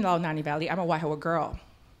 I live in Launani Valley. I'm a Waihawa girl.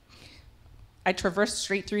 I traverse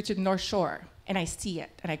straight through to the North Shore, and I see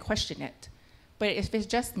it, and I question it. But if it's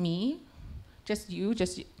just me, just you,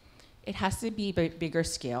 it has to be a bigger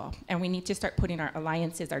scale. And we need to start putting our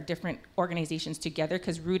alliances, our different organizations together,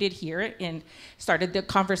 because Rooted here started the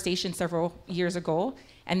conversation several years ago,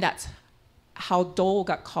 and that's how Dole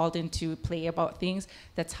got called into play about things.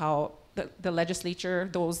 That's how the legislature,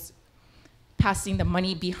 those passing the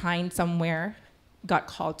money behind somewhere, got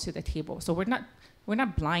called to the table. So we're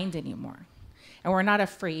not blind anymore. And we're not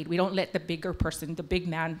afraid. We don't let the bigger person, the big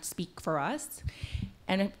man, speak for us.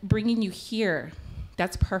 And bringing you here,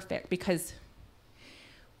 that's perfect, because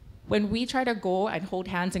when we try to go and hold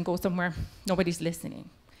hands and go somewhere, nobody's listening.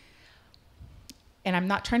 And I'm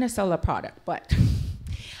not trying to sell a product, but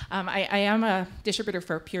I am a distributor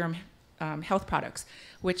for Pure Health products,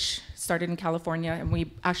 which started in California, and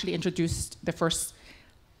we actually introduced the first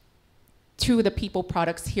to the people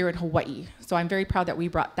products here in Hawaii. So I'm very proud that we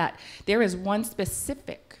brought that. There is one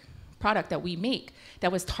specific product that we make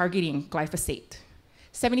that was targeting glyphosate.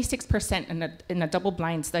 76% in a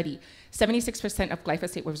double-blind study, 76% of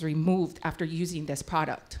glyphosate was removed after using this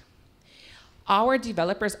product. Our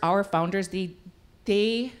developers, our founders,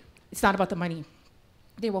 it's not about the money.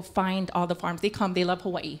 They will find all the farms. They come, they love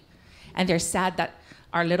Hawaii. And they're sad that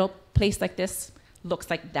our little place like this looks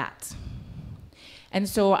like that. And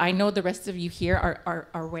so I know the rest of you here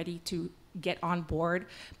are ready to get on board,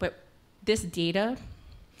 but this data,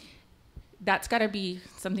 that's gotta be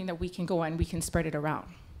something that we can go and we can spread it around.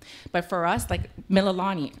 But for us, like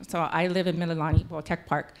Mililani, so I live in Mililani, well, Tech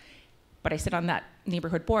Park, but I sit on that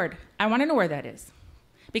neighborhood board. I wanna know where that is.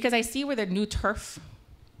 Because I see where the new turf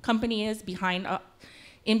company is up behind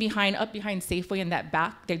Safeway in that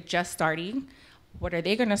back, they're just starting. What are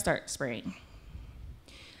they gonna start spraying?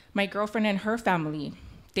 My girlfriend and her family,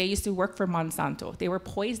 they used to work for Monsanto. They were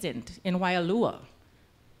poisoned in Waialua.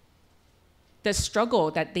 The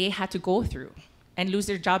struggle that they had to go through and lose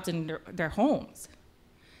their jobs in their homes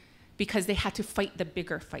because they had to fight the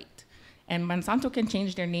bigger fight. And Monsanto can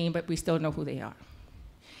change their name, but we still know who they are.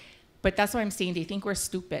 But that's what I'm saying. They think we're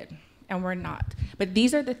stupid, and we're not. But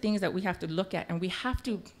these are the things that we have to look at, and we have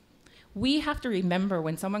to remember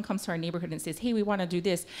when someone comes to our neighborhood and says, hey, we want to do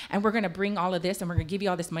this, and we're going to bring all of this, and we're going to give you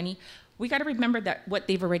all this money. We got to remember that what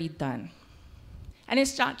they've already done. And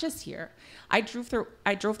it's not just here. I drove through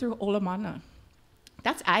Olamana.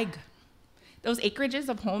 That's ag. Those acreages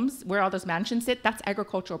of homes where all those mansions sit, that's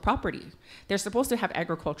agricultural property. They're supposed to have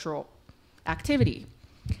agricultural activity.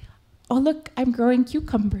 Oh, look, I'm growing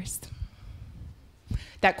cucumbers.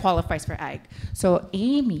 That qualifies for ag. So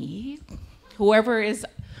Amy, whoever's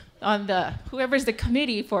the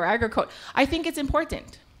committee for agriculture, I think it's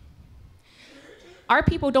important. Our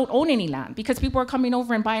people don't own any land because people are coming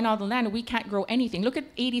over and buying all the land and we can't grow anything. Look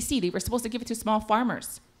at ADC, they were supposed to give it to small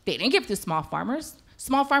farmers. They didn't give it to small farmers.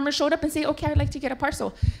 Small farmers showed up and say, okay, I'd like to get a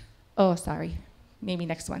parcel. Oh, sorry, maybe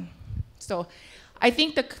next one. So I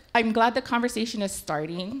think I'm glad the conversation is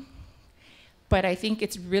starting, but I think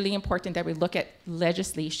it's really important that we look at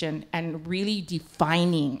legislation and really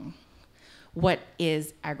defining what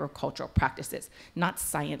is agricultural practices, not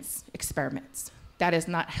science experiments. That is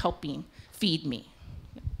not helping feed me.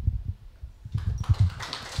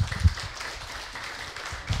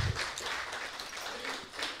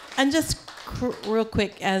 And just real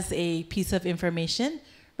quick, as a piece of information,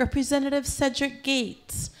 Representative Cedric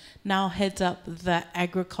Gates now heads up the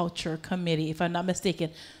Agriculture Committee, if I'm not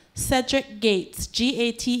mistaken. Cedric Gates,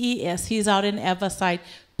 Gates, he's out in Everside.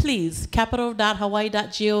 Please,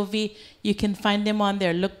 capital.hawaii.gov, you can find him on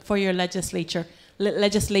there. Look for your legislator,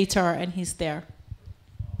 and he's there.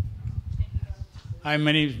 Hi,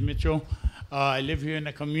 my name is Mitchell. I live here in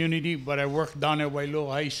the community, but I work down at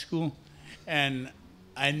Wailoa High School. And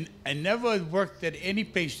I never worked at any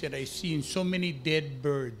place that I seen so many dead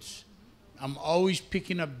birds. I'm always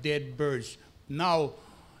picking up dead birds. Now,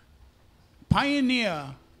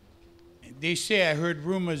 Pioneer, they say, I heard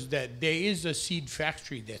rumors that there is a seed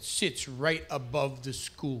factory that sits right above the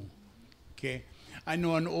school, okay? I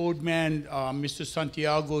know an old man, Mr.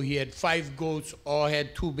 Santiago, he had 5 goats, all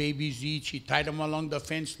had 2 babies each. He tied them along the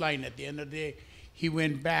fence line. At the end of the day, he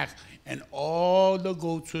went back, and all the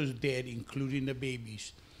goats was dead, including the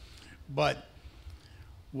babies. But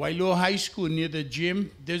Wailoa High School, near the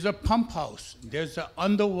gym, there's a pump house. There's an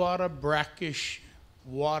underwater brackish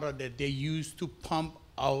water that they use to pump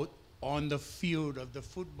out on the field of the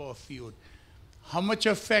football field. How much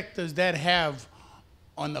effect does that have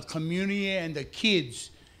on the community and the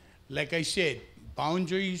kids? Like I said,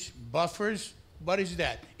 boundaries, buffers, What is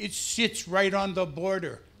that? It sits right on the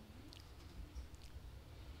border.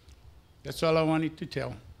 That's all I wanted to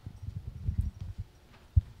tell.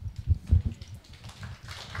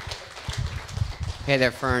 Hey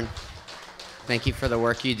there, Fern. Thank you for the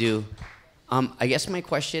work you do. I guess my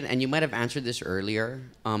question, and you might have answered this earlier,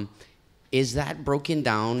 is that broken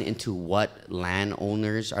down into what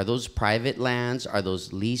landowners? Are those private lands? Are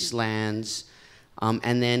those leased lands?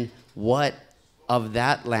 And then what of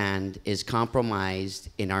that land is compromised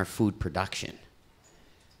in our food production?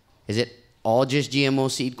 Is it all just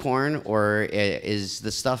GMO seed corn, or is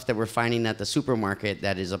the stuff that we're finding at the supermarket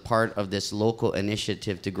that is a part of this local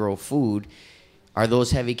initiative to grow food, are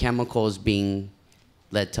those heavy chemicals being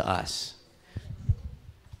led to us?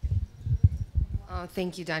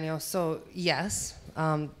 Thank you, Daniel. So yes,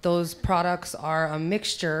 those products are a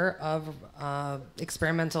mixture of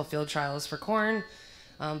experimental field trials for corn,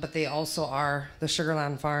 but they also are the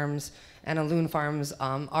Sugarland farms and Aloon farms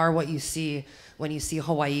are what you see when you see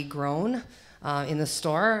Hawaii grown in the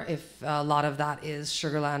store. If a lot of that is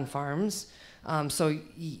Sugarland farms. So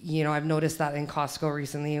you know, I've noticed that in Costco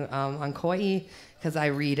recently on Kauai, because I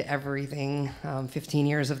read everything. 15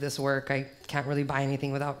 years of this work, I can't really buy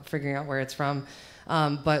anything without figuring out where it's from.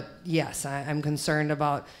 But yes, I'm concerned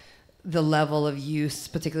about the level of use,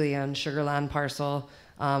 particularly on Sugarland parcel,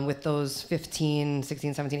 with those 15,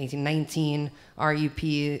 16, 17, 18, 19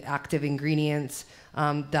 RUP active ingredients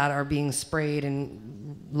that are being sprayed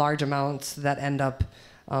in large amounts that end up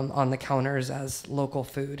on the counters as local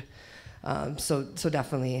food. So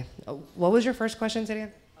definitely. What was your first question,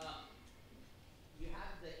 Sidian? You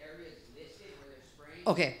have the areas listed where they're spraying.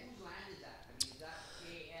 Okay. Whose land is that? I mean, is that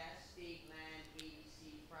KS, state land,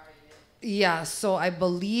 ABC, private? Yeah, so I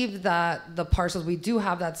believe that the parcels, we do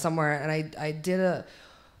have that somewhere, and I did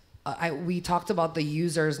we talked about the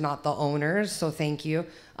users, not the owners, so thank you.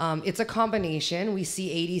 It's a combination. We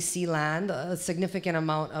see ADC land, a significant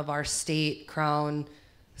amount of our state, crown,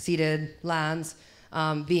 ceded lands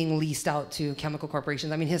being leased out to chemical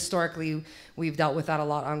corporations. I mean, historically, we've dealt with that a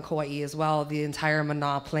lot on Kauai as well. The entire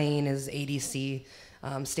Mana Plain is ADC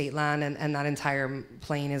state land, and that entire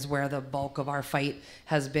plain is where the bulk of our fight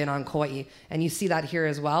has been on Kauai. And you see that here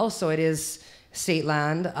as well. So it is state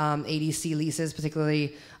land, ADC leases,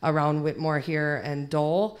 particularly around Whitmore here and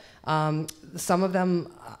Dole. Some of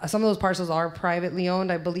those parcels are privately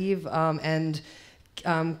owned, I believe, and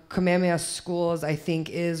Kamehameha Schools, I think,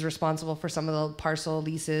 is responsible for some of the parcel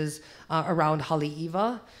leases around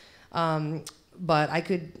Haleiwa. But I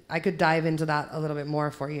could dive into that a little bit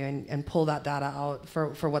more for you and pull that data out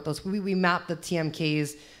for what those, we mapped the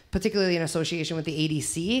TMKs, particularly in association with the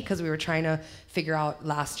ADC, because we were trying to figure out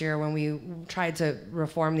last year when we tried to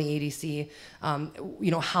reform the ADC,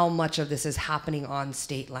 you know, how much of this is happening on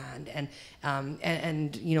state land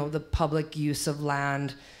and you know, the public use of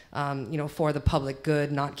land, you know, for the public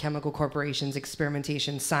good, not chemical corporations,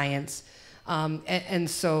 experimentation, science. And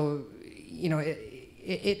so, you know,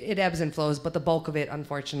 it ebbs and flows, but the bulk of it,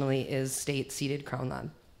 unfortunately, is state-ceded crown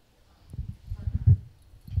land.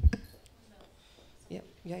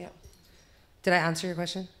 Yeah. Did I answer your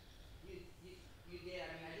question? You did.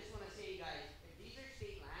 I mean, I just want to say, you guys, if these are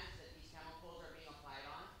state lands that these chemicals are being applied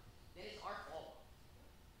on, then it's our fault.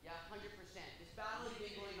 Yeah, 100%. This battle has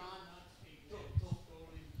been going on.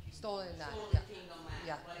 Stolen land. Stolen kingdom land.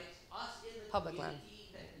 Yeah. But it's us in the Public land.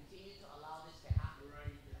 community that continue to allow this to happen.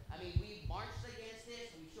 I mean, we marched against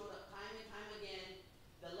this. We showed up time and time again.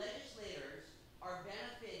 The legislators are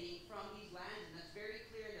benefiting from these lands, and that's very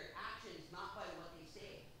clear in their actions, not by what they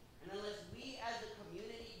say. And unless we as a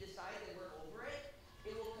community decide that we're over it,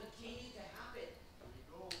 it will continue to happen.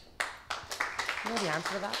 You know the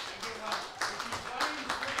answer to that?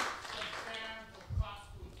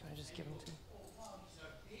 Can I just give them to you?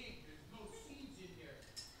 There's no seeds in there.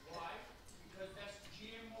 Why? Because that's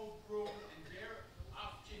GMO grown, and their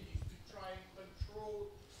option is to try and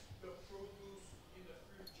control the produce in the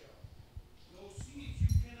future. No seeds, you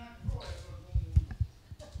cannot grow as a normal.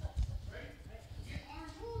 Right? You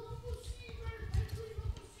aren't growing up a seed, right? A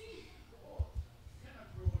seed. Oh, you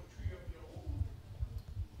cannot grow a tree of your own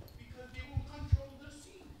because they will control the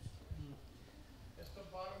seeds. That's the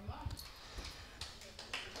bottom line.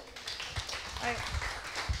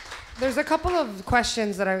 There's a couple of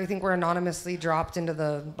questions that I think were anonymously dropped into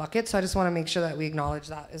the bucket, so I just want to make sure that we acknowledge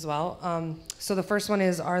that as well. So the first one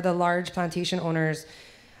is, are the large plantation owners,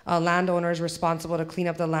 landowners responsible to clean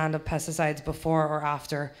up the land of pesticides before or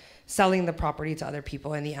after selling the property to other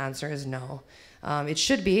people? And the answer is no. It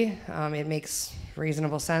should be. It makes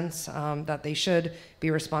reasonable sense that they should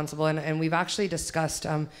be responsible. And we've actually discussed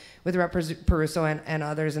with Rep. Peruso and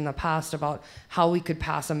others in the past about how we could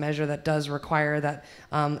pass a measure that does require that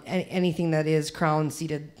anything that is crown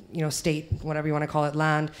ceded, state, whatever you want to call it,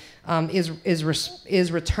 land,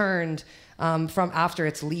 is returned from after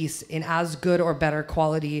its lease in as good or better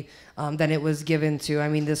quality than it was given to. I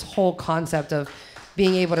mean, this whole concept of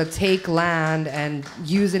being able to take land and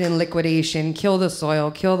use it in liquidation, kill the soil,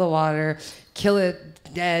 kill the water, kill it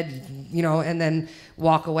dead, and then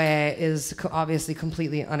walk away is obviously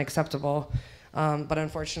completely unacceptable. But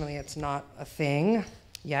unfortunately, it's not a thing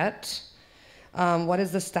yet. What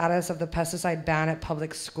is the status of the pesticide ban at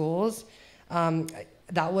public schools?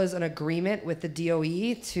 That was an agreement with the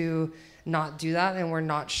DOE to not do that, and we're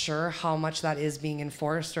not sure how much that is being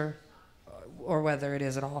enforced or whether it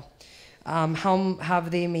is at all. How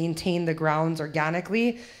have they maintained the grounds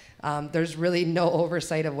organically? There's really no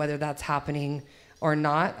oversight of whether that's happening or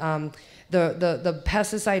not. The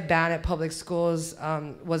pesticide ban at public schools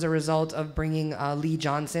was a result of bringing Lee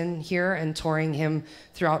Johnson here and touring him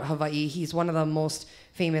throughout Hawaii. He's one of the most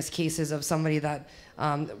famous cases of somebody that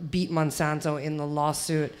beat Monsanto in the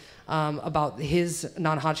lawsuit about his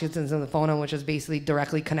non-Hodgkin's lymphoma, which is basically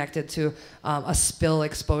directly connected to a spill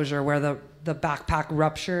exposure where the backpack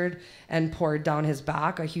ruptured and poured down his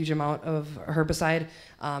back a huge amount of herbicide.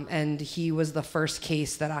 And he was the first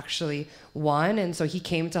case that actually won. And so he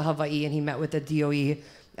came to Hawaii and he met with the DOE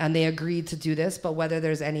and they agreed to do this, but whether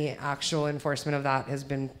there's any actual enforcement of that has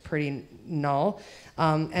been pretty null.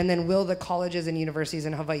 And then will the colleges and universities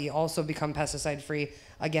in Hawaii also become pesticide free?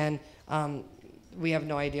 Again, we have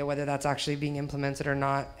no idea whether that's actually being implemented or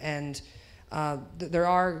not. And there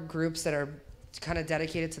are groups that are kind of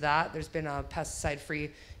dedicated to that. There's been a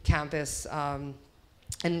pesticide-free campus,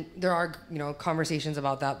 and there are conversations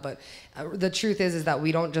about that. But the truth is that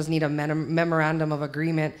we don't just need a memorandum of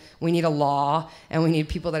agreement. We need a law, and we need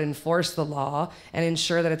people that enforce the law and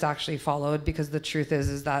ensure that it's actually followed. Because the truth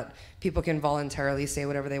is that people can voluntarily say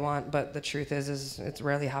whatever they want, but the truth is it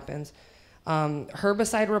rarely happens.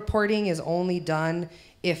 Herbicide reporting is only done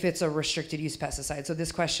if it's a restricted use pesticide. So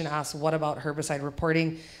this question asks, what about herbicide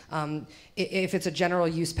reporting? If it's a general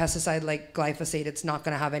use pesticide like glyphosate, it's not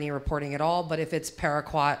gonna have any reporting at all. But if it's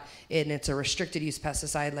paraquat and it's a restricted use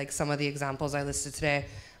pesticide, like some of the examples I listed today,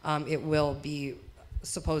 it will be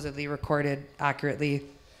supposedly recorded accurately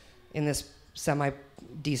in this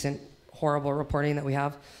semi-decent, horrible reporting that we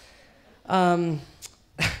have.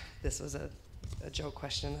 This was a joke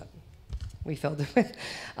question that we filled it with.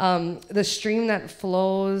 The stream that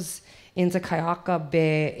flows into Kayaka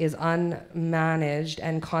Bay is unmanaged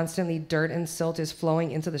and constantly dirt and silt is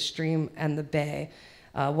flowing into the stream and the bay.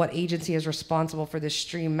 What agency is responsible for this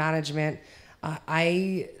stream management?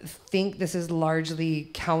 I think this is largely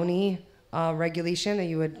county regulation that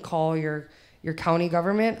you would call your county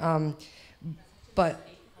government. But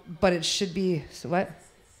it should be, what?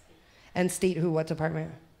 And state who, what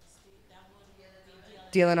department?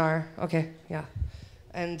 DLNR, okay, yeah.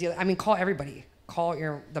 And call everybody. Call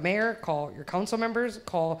the mayor, call your council members,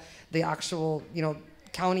 call the actual,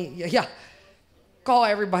 county, yeah. Call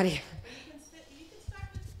everybody.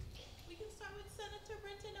 We can start with Senator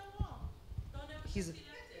Brenton O'Wall. He's,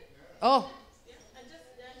 oh.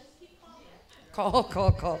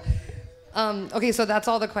 Call. Okay, so that's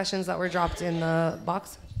all the questions that were dropped in the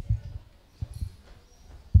box.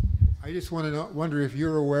 I just wonder if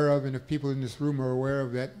you're aware of, and if people in this room are aware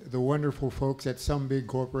of, that the wonderful folks at some big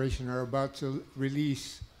corporation are about to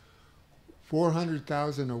release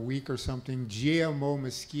 400,000 a week or something GMO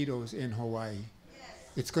mosquitoes in Hawaii. Yes.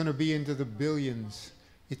 It's going to be into the billions.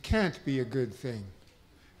 It can't be a good thing.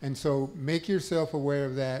 And so make yourself aware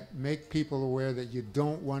of that. Make people aware that you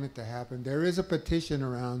don't want it to happen. There is a petition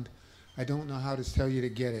around. I don't know how to tell you to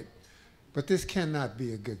get it. But this cannot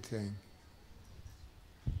be a good thing.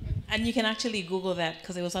 And you can actually Google that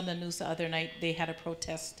because it was on the news the other night. They had a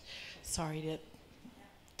protest. Sorry,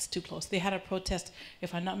 it's too close. They had a protest,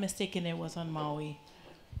 if I'm not mistaken, it was on Maui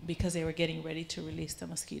because they were getting ready to release the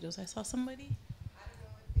mosquitoes. I saw somebody.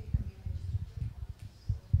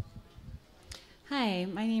 Hi,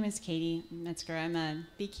 my name is Katie Metzger. I'm a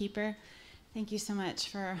beekeeper. Thank you so much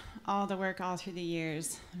for all the work all through the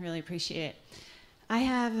years. I really appreciate it. I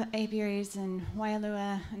have apiaries in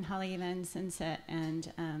Waialua and Haleiwa and Sunset, and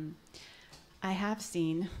I have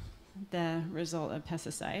seen the result of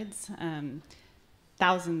pesticides,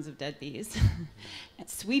 thousands of dead bees,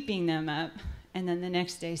 sweeping them up, and then the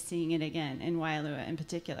next day seeing it again in Waialua in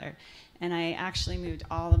particular. And I actually moved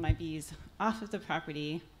all of my bees off of the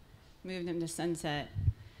property, moved them to Sunset,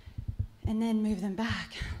 and then move them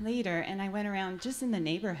back later. And I went around just in the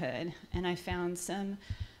neighborhood, and I found some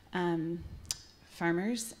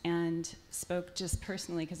farmers and spoke just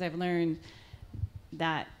personally, because I've learned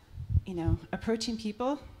that, you know, approaching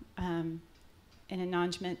people in a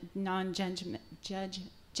non-judging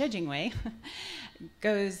way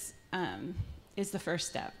is the first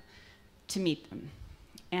step to meet them.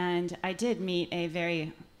 And I did meet a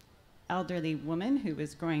very elderly woman who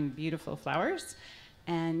was growing beautiful flowers,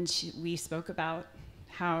 and we spoke about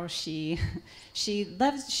how she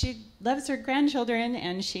loves her grandchildren,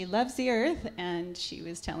 and she loves the earth, and she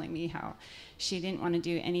was telling me how she didn't want to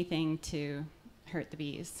do anything to hurt the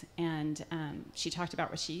bees. And she talked about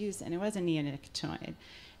what she used, and it was a neonicotinoid,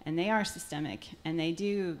 and they are systemic, and they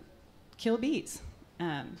do kill bees.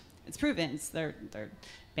 It's proven. They're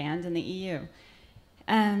banned in the EU.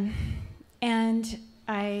 And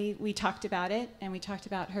we talked about it, and we talked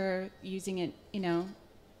about her using it, you know,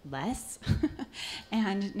 less,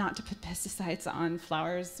 and not to put pesticides on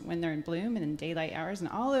flowers when they're in bloom and in daylight hours, and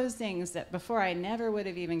all those things that before I never would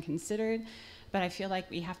have even considered. But I feel like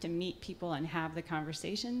we have to meet people and have the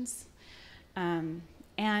conversations.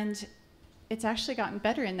 And it's actually gotten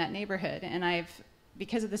better in that neighborhood. And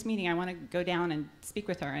because of this meeting, I want to go down and speak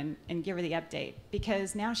with her and give her the update,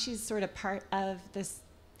 because now she's sort of part of this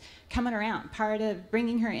coming around, part of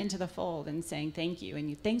bringing her into the fold and saying thank you,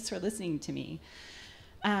 and thanks for listening to me.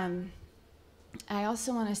 I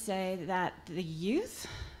also want to say that the youth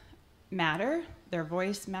matter. Their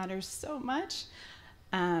voice matters so much.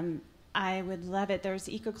 I would love it. There's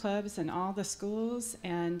eco clubs in all the schools,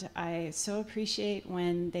 and I so appreciate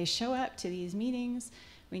when they show up to these meetings.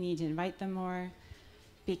 We need to invite them more,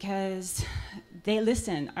 because they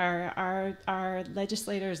listen. Our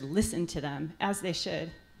legislators listen to them, as they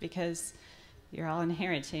should, because you're all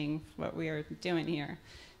inheriting what we are doing here.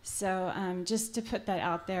 So just to put that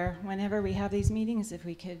out there, whenever we have these meetings, if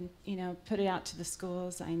we could, you know, put it out to the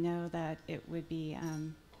schools, I know that it would be,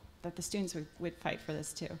 that the students would fight for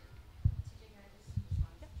this too.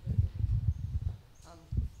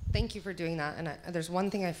 Thank you for doing that. And there's one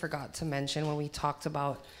thing I forgot to mention when we talked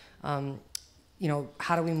about, you know,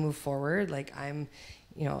 how do we move forward? Like I'm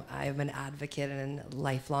an advocate and a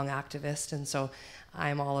lifelong activist, and so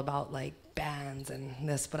I'm all about like bans and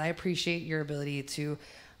this, but I appreciate your ability to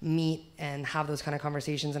meet and have those kind of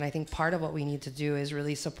conversations. And I think part of what we need to do is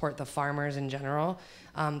really support the farmers in general,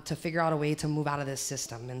 to figure out a way to move out of this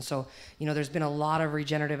system. And so, you know, there's been a lot of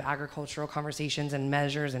regenerative agricultural conversations and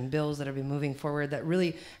measures and bills that have been moving forward that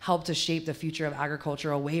really help to shape the future of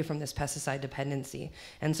agriculture away from this pesticide dependency.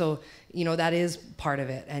 And so, you know, that is part of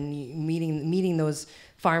it. And meeting those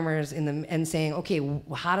farmers and saying, okay,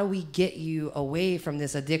 how do we get you away from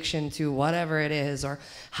this addiction to whatever it is, or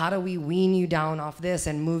how do we wean you down off this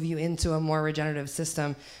and move you into a more regenerative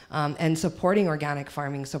system, and supporting organic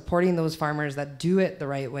farming, supporting those farmers that do it the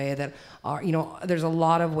right way, that are, you know, there's a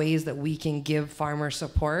lot of ways that we can give farmer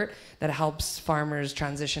support that helps farmers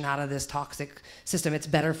transition out of this toxic system. It's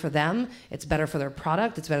better for them, it's better for their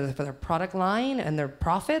product, it's better for their product line and their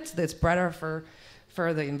profits, it's better for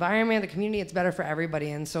the environment, the community, it's better for everybody.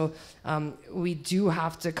 And so we do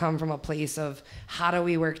have to come from a place of how do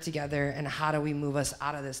we work together and how do we move us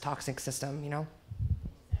out of this toxic system, you know?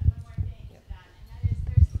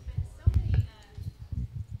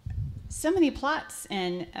 So many plots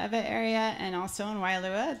in Eva area and also in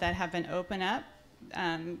Wailua that have been opened up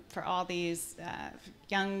for all these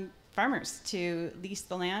young farmers to lease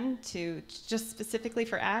the land to just specifically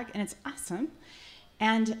for ag, and it's awesome.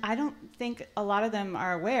 And I don't think a lot of them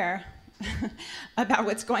are aware about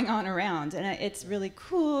what's going on around. And it's really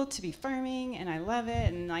cool to be farming, and I love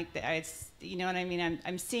it. And like, you know what I mean?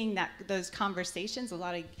 I'm seeing those conversations, a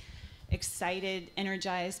lot of excited,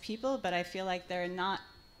 energized people, but I feel like they're not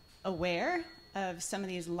aware of some of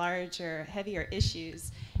these larger, heavier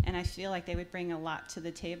issues. And I feel like they would bring a lot to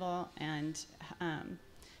the table. And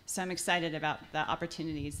so I'm excited about the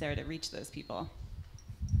opportunities there to reach those people.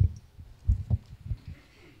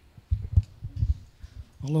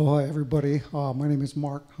 Aloha, everybody. My name is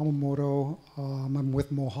Mark Hamamoto. I'm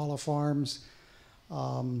with Mohala Farms.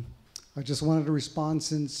 I just wanted to respond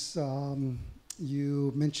since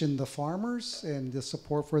you mentioned the farmers and the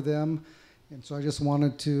support for them. And so I just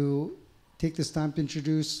wanted to take this time to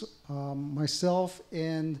introduce myself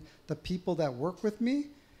and the people that work with me.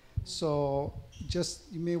 So just,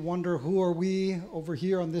 you may wonder, who are we over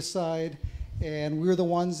here on this side? And we're the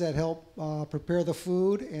ones that help prepare the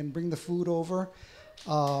food and bring the food over.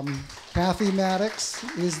 Kathy Maddox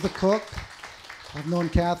is the cook. I've known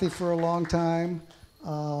Kathy for a long time.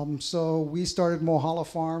 So we started Mohala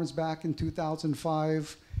Farms back in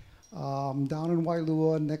 2005. down in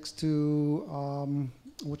Wailua next to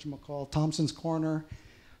Thompson's Corner.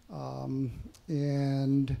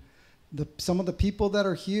 And some of the people that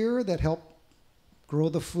are here that help grow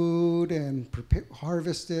the food and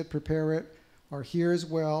harvest it, prepare it, are here as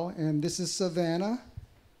well. And this is Savannah.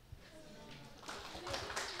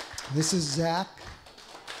 This is Zach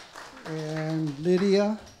and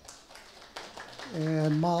Lydia.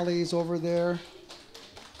 And Molly's over there.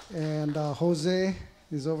 And Jose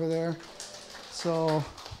is over there. So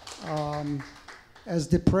as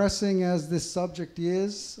depressing as this subject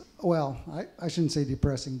is, well, I shouldn't say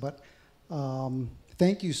depressing, but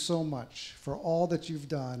thank you so much for all that you've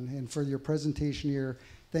done and for your presentation here.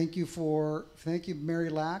 Thank you, Mary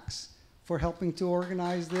Lax, for helping to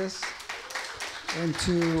organize this and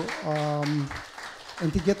to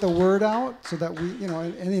get the word out so that we,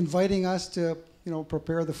 and inviting us to,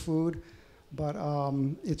 prepare the food. But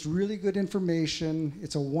it's really good information.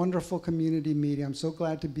 It's a wonderful community meeting. I'm so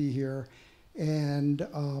glad to be here. And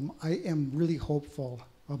I am really hopeful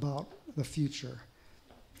about the future.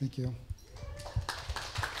 Thank you.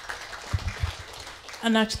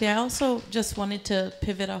 And actually, I also just wanted to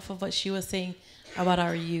pivot off of what she was saying about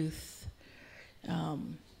our youth.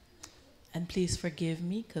 And please forgive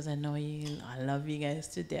me, because I know I love you guys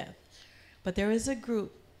to death. But there is a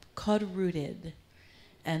group called Rooted.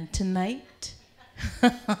 And tonight,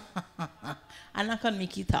 I'm not gonna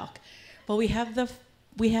make you talk, but we have the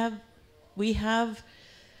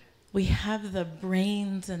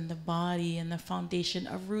brains and the body and the foundation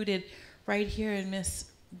of Rooted right here in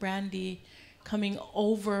Miss Brandy coming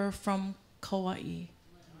over from Kauai.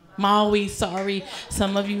 Maui, sorry.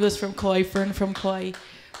 Some of you was from Kauai, Fern from Kauai.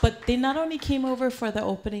 But they not only came over for the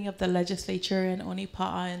opening of the legislature and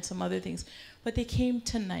Onipa'a and some other things, but they came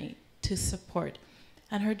tonight to support.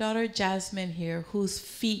 And her daughter Jasmine here, whose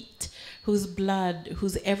feet, whose blood,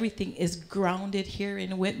 whose everything is grounded here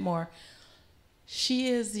in Whitmore, she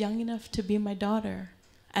is young enough to be my daughter.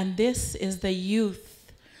 And this is the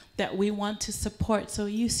youth that we want to support. So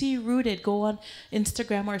you see Rooted, go on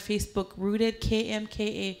Instagram or Facebook, Rooted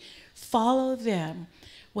KMKA. Follow them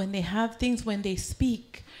when they have things, when they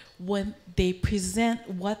speak, when they present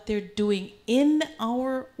what they're doing in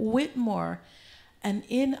our Whitmore and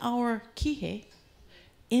in our Kihei.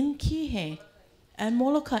 In Kihei and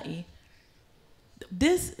Molokai.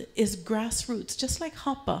 This is grassroots, just like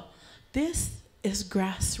Hapa. This is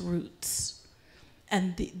grassroots.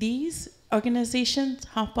 And these organizations,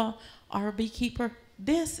 Hapa, our beekeeper,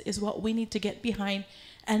 this is what we need to get behind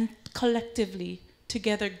and collectively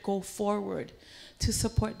together go forward to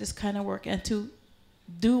support this kind of work and to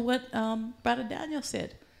do what Brother Daniel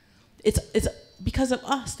said. It's because of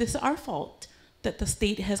us, this is our fault that the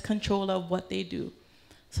state has control of what they do.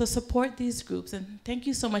 So support these groups, and thank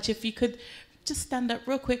you so much. If you could just stand up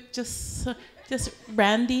real quick, just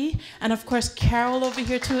Randy, and of course Carol over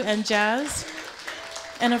here too, and Jazz.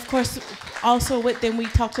 And of course, also with them, we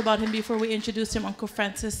talked about him before we introduced him, Uncle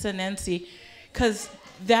Francis and Nancy, because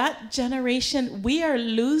that generation, we are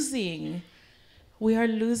losing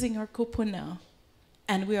our kupuna.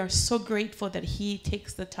 And we are so grateful that he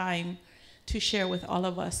takes the time to share with all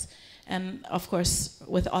of us. And of course,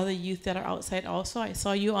 with all the youth that are outside also. I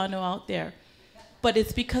saw you, Anu, out there. But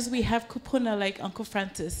it's because we have kupuna like Uncle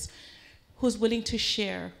Francis, who's willing to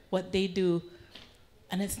share what they do.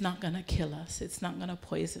 And it's not gonna kill us. It's not gonna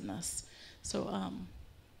poison us. So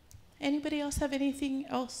anybody else have anything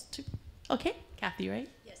else to? Okay, Kathy, right?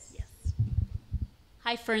 Yes, yes.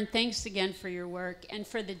 Hi, Fern, thanks again for your work and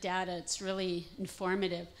for the data. It's really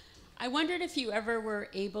informative. I wondered if you ever were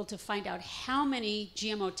able to find out how many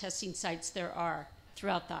GMO testing sites there are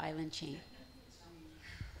throughout the island chain.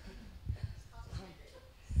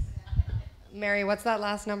 Mary, what's that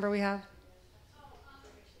last number we have?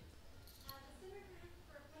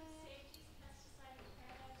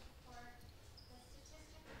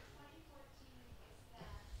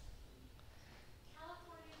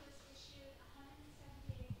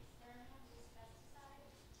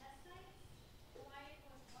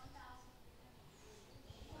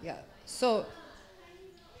 Yeah, so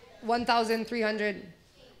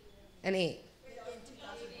 1,308.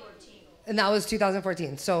 And that was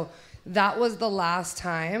 2014. So that was the last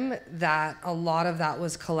time that a lot of that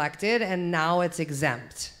was collected, and now it's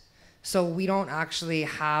exempt. So we don't actually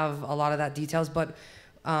have a lot of that details, but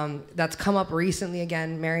that's come up recently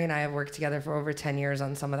again. Mary and I have worked together for over 10 years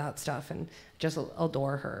on some of that stuff, and just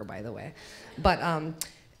adore her, by the way. But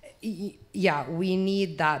yeah, we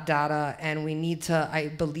need that data, and we need to, I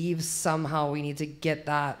believe somehow we need to get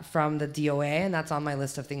that from the DOA, and that's on my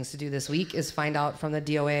list of things to do this week, is find out from the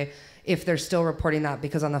DOA if they're still reporting that,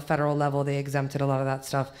 because on the federal level they exempted a lot of that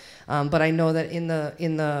stuff. But I know that in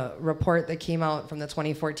the report that came out from the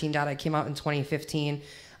 2014 data, came out in 2015,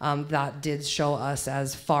 that did show us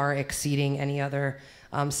as far exceeding any other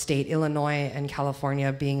state, Illinois and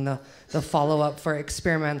California being the follow-up for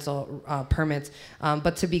experimental permits.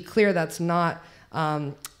 But to be clear, that's not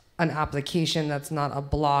an application, that's not a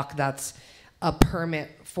block, that's a permit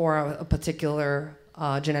for a particular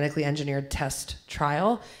genetically engineered test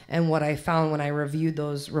trial. And what I found when I reviewed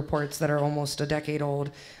those reports that are almost a decade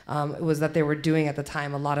old was that they were doing at the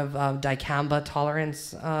time a lot of dicamba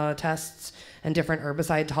tolerance tests and different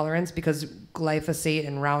herbicide tolerance, because glyphosate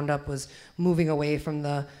and Roundup was moving away from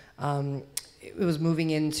the, it was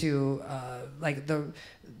moving into like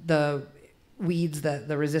the weeds,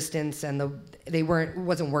 the resistance, and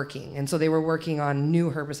wasn't working. And so they were working on new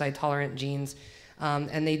herbicide tolerant genes.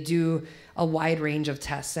 And they do a wide range of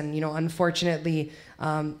tests. And, you know, unfortunately,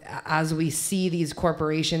 as we see these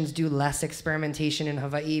corporations do less experimentation in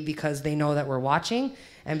Hawaii because they know that we're watching,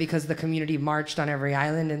 and because the community marched on every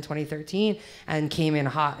island in 2013 and came in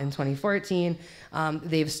hot in 2014,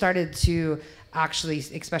 they've started to actually,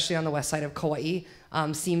 especially on the west side of Kauai,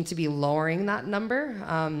 seem to be lowering that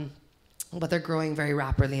number. But they're growing very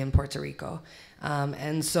rapidly in Puerto Rico.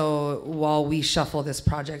 And so while we shuffle this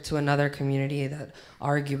project to another community that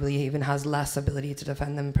arguably even has less ability to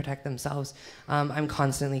defend them and protect themselves, I'm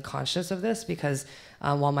constantly conscious of this, because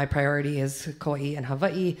while my priority is Kauai and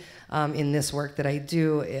Hawaii, in this work that I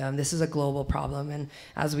do, this is a global problem. And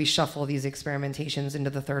as we shuffle these experimentations into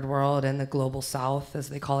the third world and the global south, as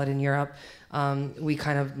they call it in Europe, we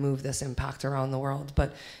kind of move this impact around the world.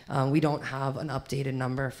 But we don't have an updated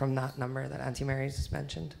number from that number that Auntie Mary's just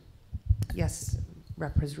mentioned. Yes,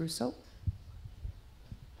 Representative Russo.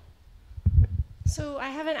 So I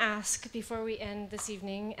have an ask before we end this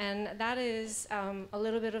evening, and that is a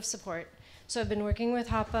little bit of support. So I've been working with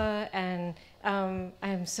HAPA, and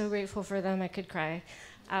I'm so grateful for them, I could cry.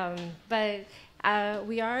 But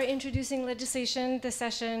we are introducing legislation this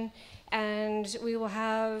session, and we will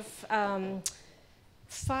have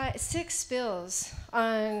 6 bills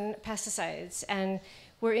on pesticides, and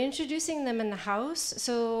we're introducing them in the House.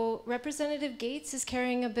 So Representative Gates is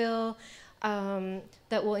carrying a bill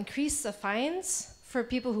that will increase the fines for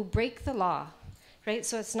people who break the law, right?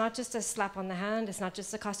 So it's not just a slap on the hand, it's not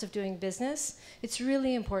just the cost of doing business, it's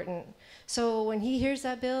really important. So when he hears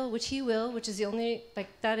that bill, which he will, which is the only,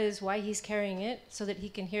 that is why he's carrying it, so that he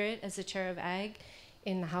can hear it as the chair of Ag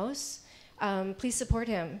in the House, please support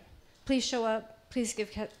him. Please show up, please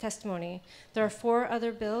give testimony. There are 4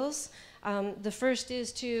 other bills. The first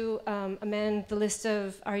is to amend the list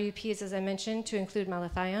of RUPs, as I mentioned, to include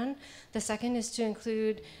malathion. The second is to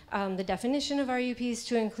include the definition of RUPs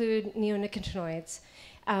to include neonicotinoids.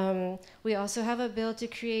 We also have a bill to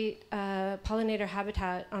create pollinator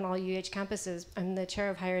habitat on all UH campuses. I'm the chair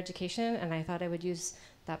of higher education, and I thought I would use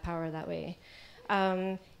that power that way.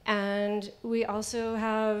 And we also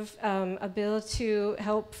have a bill to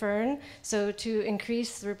help Fern, so to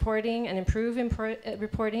increase the reporting and improve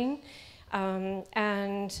reporting.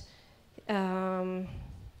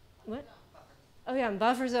 What? Oh yeah,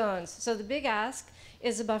 buffer zones. So the big ask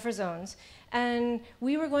is the buffer zones. And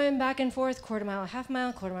we were going back and forth, quarter mile, half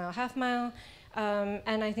mile, quarter mile, half mile.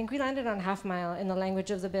 And I think we landed on half mile in the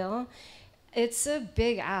language of the bill. It's a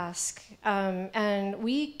big ask. And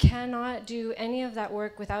we cannot do any of that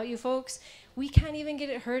work without you folks. We can't even get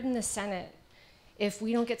it heard in the Senate if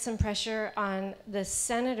we don't get some pressure on the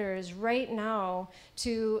senators right now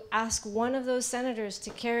to ask one of those senators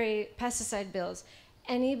to carry pesticide bills,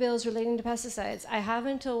 any bills relating to pesticides. I have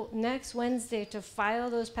until next Wednesday to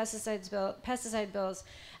file those pesticide bills,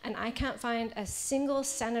 and I can't find a single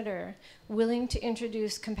senator willing to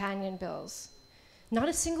introduce companion bills. Not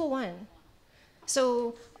a single one.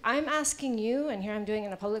 So I'm asking you, and here I'm doing it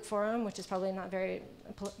in a public forum, which is probably not very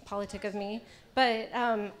politic of me, but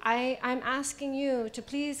I'm asking you to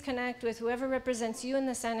please connect with whoever represents you in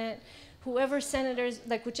the Senate, whichever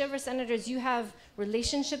senators you have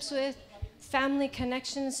relationships with, family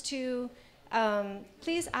connections to,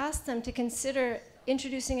 please ask them to consider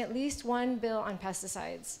introducing at least one bill on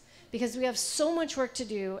pesticides, because we have so much work to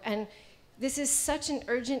do, and this is such an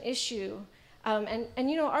urgent issue. And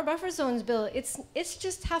you know, our buffer zones bill, it's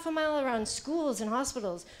just half a mile around schools and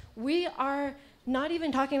hospitals. We are not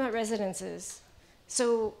even talking about residences.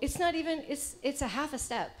 So it's not even, it's a half a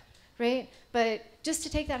step, right? But just to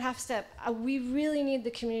take that half step, we really need the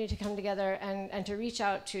community to come together and to reach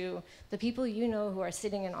out to the people you know who are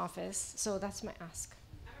sitting in office. So that's my ask.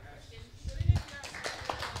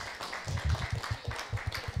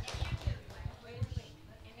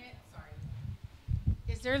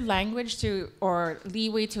 Is there language to, or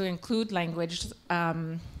leeway to include language?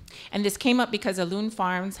 And this came up because Loon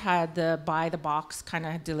Farms had the buy the box kind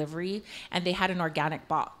of delivery, and they had an organic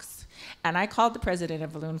box. And I called the president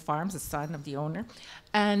of Loon Farms, the son of the owner,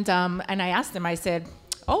 and I asked him, I said,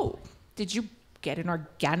 oh, did you get an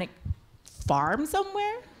organic farm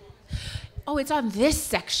somewhere? Oh, it's on this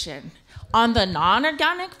section. On the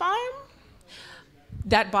non-organic farm?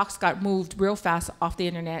 That box got moved real fast off the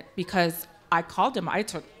internet because I called him.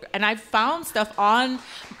 And I found stuff on.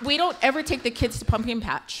 We don't ever take the kids to pumpkin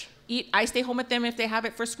patch. I stay home with them if they have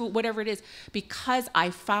it for school, whatever it is, because I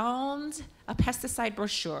found a pesticide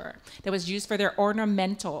brochure that was used for their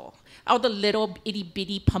ornamental, all the little itty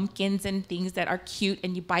bitty pumpkins and things that are cute,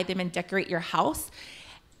 and you buy them and decorate your house.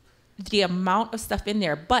 The amount of stuff in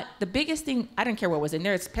there. But the biggest thing, I don't care what was in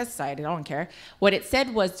there, it's pesticide, I don't care. What it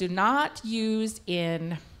said was do not use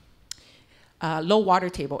in low water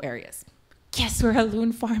table areas. Guess where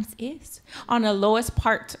Loon Farms is? On the lowest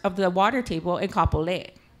part of the water table in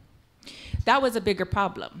Kapolei. That was a bigger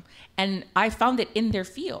problem. And I found it in their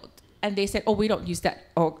field. And they said, oh, we don't use that.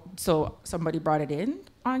 Oh, so somebody brought it in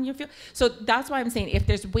on your field? So that's why I'm saying if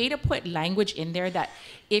there's a way to put language in there that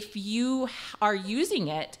if you are using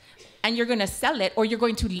it and you're going to sell it or you're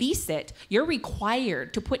going to lease it, you're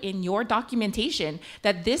required to put in your documentation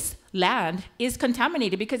that this land is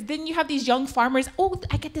contaminated, because then you have these young farmers, oh,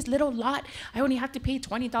 I get this little lot. I only have to pay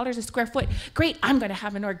 $20 a square foot. Great, I'm going to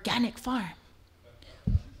have an organic farm.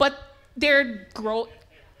 But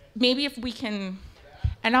maybe if we can,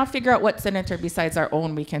 and I'll figure out what senator besides our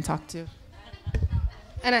own we can talk to.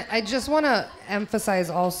 And I just want to emphasize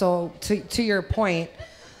also, to your point,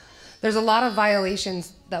 there's a lot of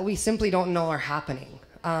violations that we simply don't know are happening.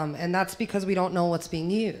 And that's because we don't know what's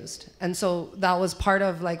being used. And so that was part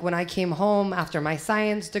of like when I came home after my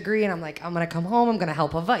science degree, and I'm like, I'm going to come home, I'm going to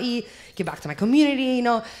help Hawaii, get back to my community, you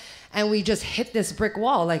know, and we just hit this brick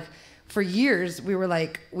wall. Like for years, we were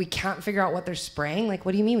like, we can't figure out what they're spraying. Like,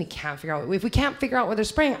 what do you mean we can't figure out? If we can't figure out what they're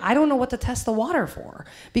spraying, I don't know what to test the water for,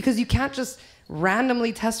 because you can't just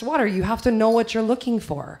randomly test water. You have to know what you're looking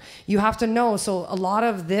for. You have to know. So a lot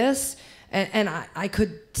of this, and I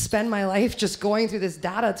could spend my life just going through this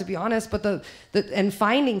data, to be honest, but and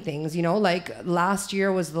finding things, you know, like last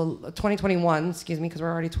year was the 2021, excuse me, because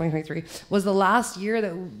we're already 2023, was the last year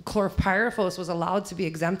that chlorpyrifos was allowed to be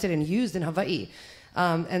exempted and used in Hawaii.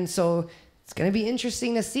 And so it's going to be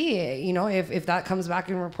interesting to see, you know, if that comes back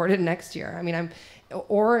and reported next year. I mean,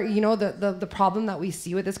 you know, the problem that we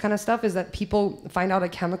see with this kind of stuff is that people find out a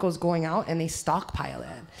chemical is going out and they stockpile it.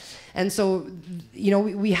 And so, you know,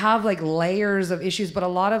 we have like layers of issues, but a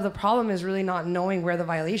lot of the problem is really not knowing where the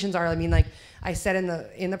violations are. I mean, like I said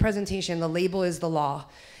in the presentation, the label is the law.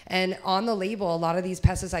 And on the label, a lot of these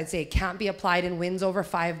pesticides say it can't be applied in winds over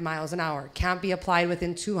 5 miles an hour, can't be applied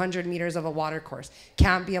within 200 meters of a water course,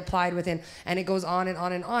 can't be applied within, and it goes on and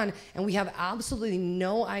on and on. And we have absolutely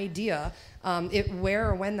no idea where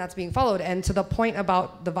or when that's being followed. And to the point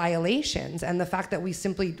about the violations and the fact that we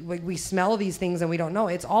simply, we smell these things and we don't know,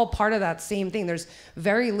 it's all part of that same thing. There's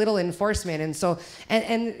very little enforcement. And so,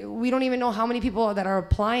 and we don't even know how many people that are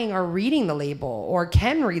applying are reading the label or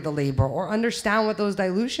can read the label or understand what those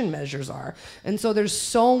dilution measures are. And so there's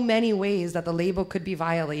so many ways that the label could be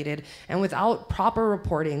violated, and without proper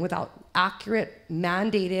reporting, without accurate,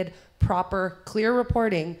 mandated, proper, clear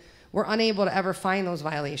reporting, we're unable to ever find those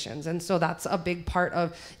violations. And so that's a big part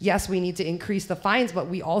of, yes, we need to increase the fines, but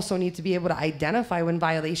we also need to be able to identify when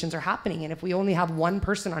violations are happening. And if we only have one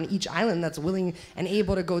person on each island that's willing and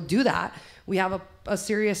able to go do that, we have a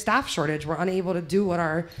serious staff shortage. We're unable to do what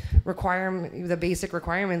our the basic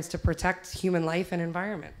requirements to protect human life and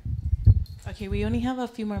environment. Okay, we only have a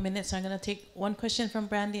few more minutes, so I'm going to take one question from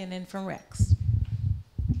Brandy and then from Rex.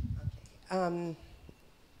 Okay.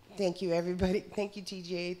 Thank you, everybody. Thank you,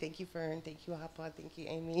 TJ. Thank you, Fern. Thank you, Hapa. Thank you,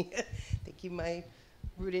 Amy. Thank you, my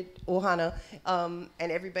rooted Ohana.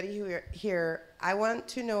 And everybody who are here. I want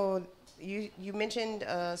to know, you mentioned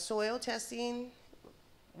soil testing,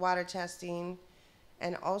 water testing,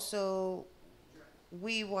 and also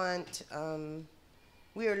we are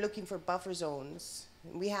looking for buffer zones.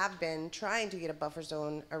 We have been trying to get a buffer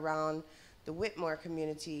zone around the Whitmore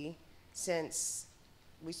community since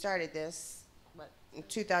we started this. In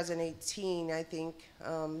 2018, I think,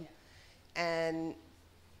 and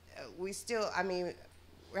we still, I mean,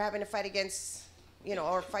 we're having to fight against, you know,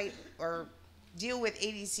 or deal with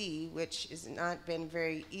ADC, which has not been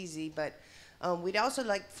very easy, but we'd also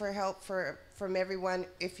like for help from everyone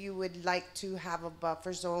if you would like to have a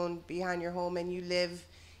buffer zone behind your home and you live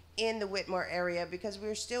in the Whitmore area, because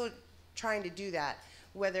we're still trying to do that.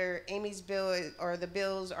 Whether Amy's bill or the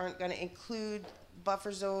bills aren't going to include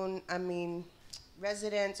buffer zone, I mean,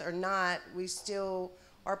 residents or not, we still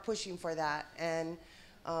are pushing for that. And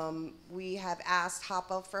we have asked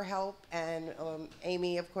HOPA for help, and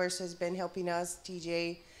Amy, of course, has been helping us.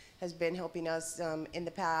 TJ has been helping us in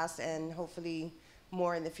the past, and hopefully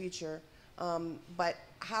more in the future. But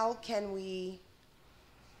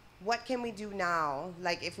what can we do now?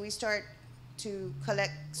 Like if we start to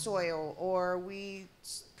collect soil or we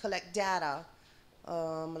collect data,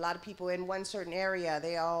 a lot of people in one certain area,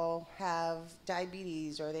 they all have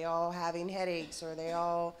diabetes, or they all having headaches, or they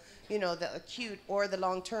all, you know, the acute or the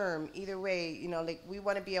long term. Either way, you know, like we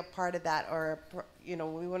want to be a part of that, or, you know,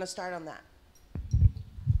 we want to start on that.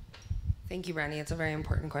 Thank you, Brandy. It's a very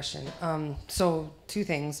important question. So 2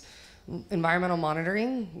 things. Environmental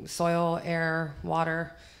monitoring, soil, air,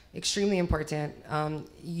 water, extremely important.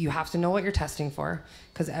 You have to know what you're testing for,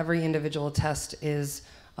 because every individual test is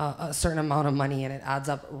a certain amount of money, and it adds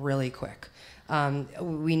up really quick.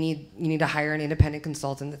 You need to hire an independent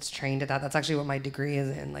consultant that's trained at that. That's actually what my degree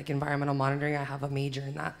is in, like environmental monitoring. I have a major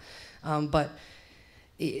in that. But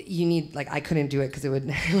you need, like, I couldn't do it because it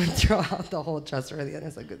would throw out the whole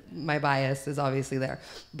trustworthiness. Like, my bias is obviously there.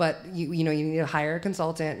 But you need to hire a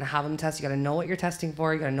consultant and have them test. You got to know what you're testing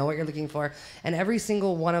for. You got to know what you're looking for. And every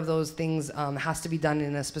single one of those things has to be done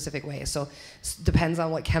in a specific way. So it depends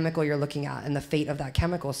on what chemical you're looking at and the fate of that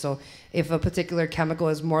chemical. So if a particular chemical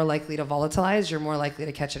is more likely to volatilize, you're more likely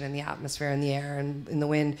to catch it in the atmosphere, in the air, and in the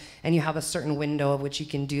wind. And you have a certain window of which you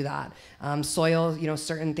can do that. Soil,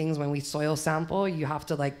 certain things, when we soil sample, you have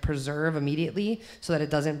to like preserve immediately so that it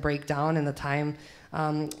doesn't break down in the time.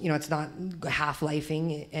 It's not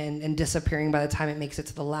half-lifing and disappearing by the time it makes it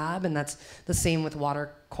to the lab. And that's the same with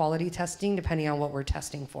water quality testing, depending on what we're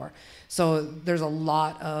testing for. So there's a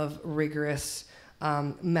lot of rigorous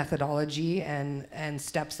methodology and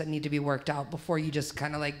steps that need to be worked out before you just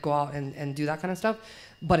kind of like go out and do that kind of stuff.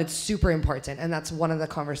 But it's super important, and that's one of the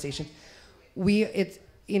conversations.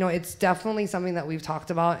 It's definitely something that we've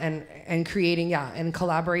talked about, and creating, and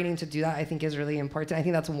collaborating to do that, I think is really important. I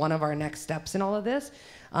think that's one of our next steps in all of this.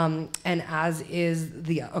 And as is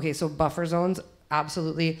so buffer zones,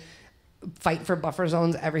 absolutely fight for buffer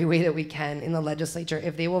zones every way that we can in the legislature.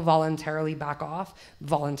 If they will voluntarily back off,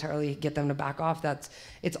 voluntarily get them to back off,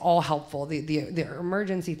 it's all helpful. The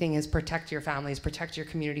emergency thing is protect your families, protect your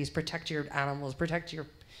communities, protect your animals, protect your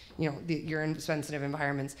sensitive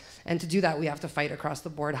environments. And to do that, we have to fight across the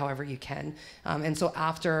board however you can. And so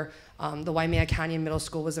after the Waimea Canyon Middle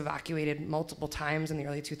School was evacuated multiple times in the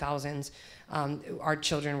early 2000s, our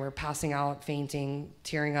children were passing out, fainting,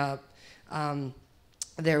 tearing up.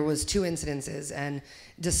 There was 2 incidences, and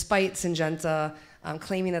despite Syngenta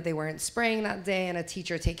claiming that they weren't spraying that day, and a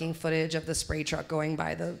teacher taking footage of the spray truck going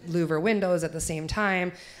by the louver windows at the same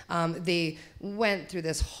time, they went through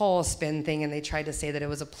this whole spin thing, and they tried to say that it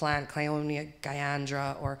was a plant, Cleonia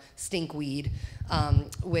guyandra, or stinkweed,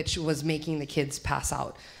 which was making the kids pass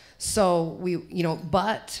out. So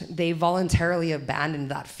but they voluntarily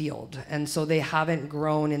abandoned that field. And so they haven't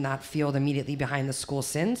grown in that field immediately behind the school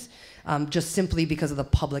since, just simply because of the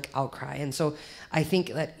public outcry. And so I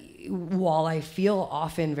think that while I feel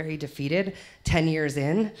often very defeated, 10 years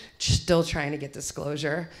in, still trying to get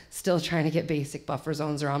disclosure, still trying to get basic buffer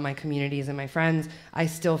zones around my communities and my friends, I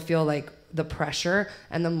still feel like the pressure,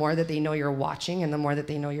 and the more that they know you're watching, and the more that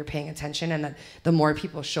they know you're paying attention, and that the more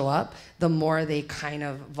people show up, the more they kind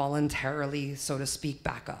of voluntarily, so to speak,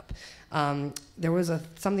 back up. There was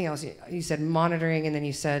something else. You said monitoring, and then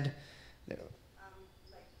you said...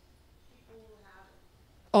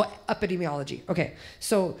 epidemiology. Okay,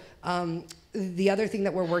 so the other thing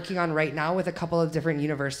that we're working on right now with a couple of different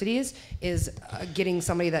universities is getting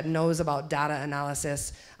somebody that knows about data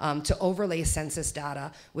analysis to overlay census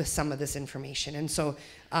data with some of this information. And so,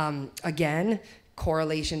 again,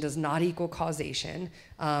 correlation does not equal causation.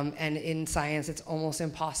 And in science, it's almost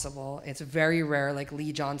impossible. It's very rare, like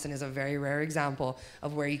Lee Johnson is a very rare example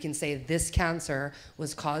of where you can say this cancer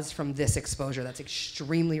was caused from this exposure. That's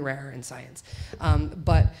extremely rare in science.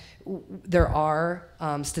 But there are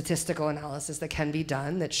statistical analysis that can be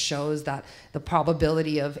done that shows that the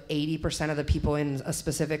probability of 80% of the people in a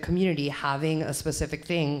specific community having a specific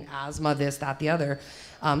thing, asthma, this, that, the other,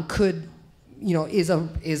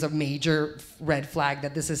 is a major red flag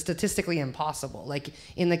that this is statistically impossible. Like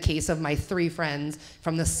in the case of my 3 friends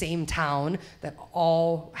from the same town that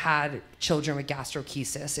all had children with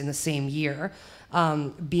gastrochesis in the same year,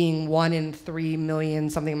 being 1 in 3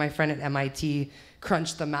 million something, my friend at MIT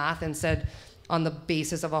crunched the math and said, on the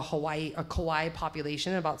basis of a Kauai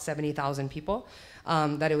population, about 70,000 people,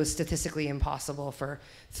 that it was statistically impossible for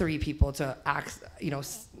 3 people to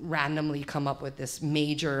randomly come up with this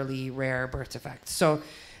majorly rare birth defect. So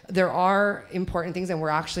there are important things, and we're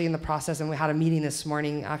actually in the process, and we had a meeting this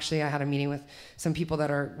morning. Actually, I had a meeting with some people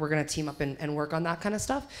we're gonna team up and work on that kind of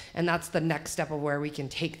stuff. And that's the next step of where we can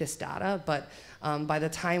take this data. But by the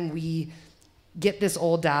time we get this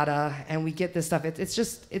old data and we get this stuff,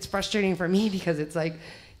 it's frustrating for me, because it's like,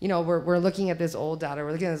 we're looking at this old data,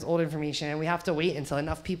 we're looking at this old information, and we have to wait until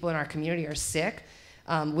enough people in our community are sick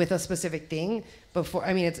with a specific thing before.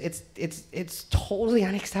 I mean, it's totally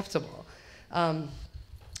unacceptable.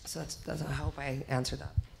 So that's I hope I answered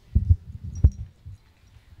that.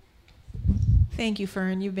 Thank you,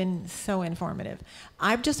 Fern. You've been so informative.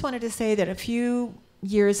 I just wanted to say that a few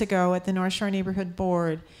years ago at the North Shore Neighborhood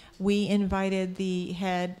Board, we invited the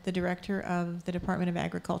director of the Department of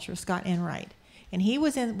Agriculture, Scott Enright. And he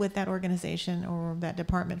was in with that organization or that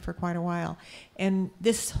department for quite a while. And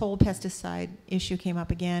this whole pesticide issue came up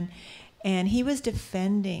again. And he was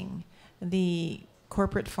defending the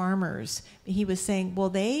corporate farmers. He was saying, well,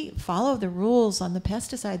 they follow the rules on the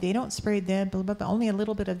pesticide. They don't spray that, blah, blah, blah, only a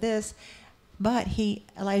little bit of this. But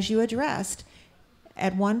as you addressed,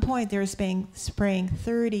 at one point they were spraying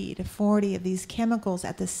 30 to 40 of these chemicals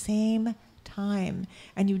at the same time.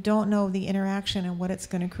 And you don't know the interaction and what it's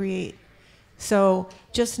going to create. So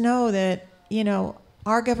just know that,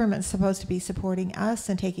 our government's supposed to be supporting us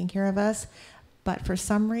and taking care of us, but for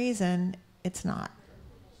some reason, it's not.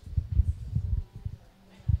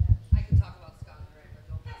 I can talk about Scott,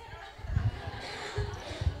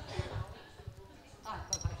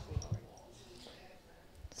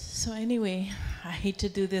 So anyway, I hate to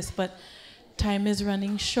do this, but time is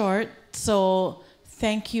running short. So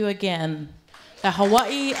thank you again. The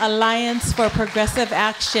Hawaii Alliance for Progressive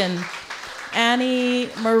Action. Annie,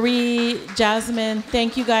 Marie, Jasmine,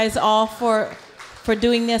 thank you guys all for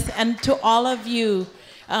doing this. And to all of you,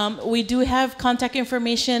 we do have contact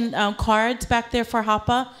information cards back there for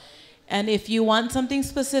HAPA. And if you want something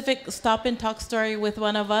specific, stop and talk story with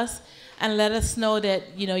one of us and let us know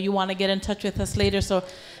that you want to get in touch with us later. So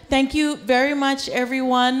thank you very much,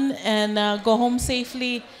 everyone, and go home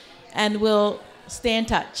safely, and we'll stay in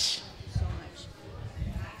touch.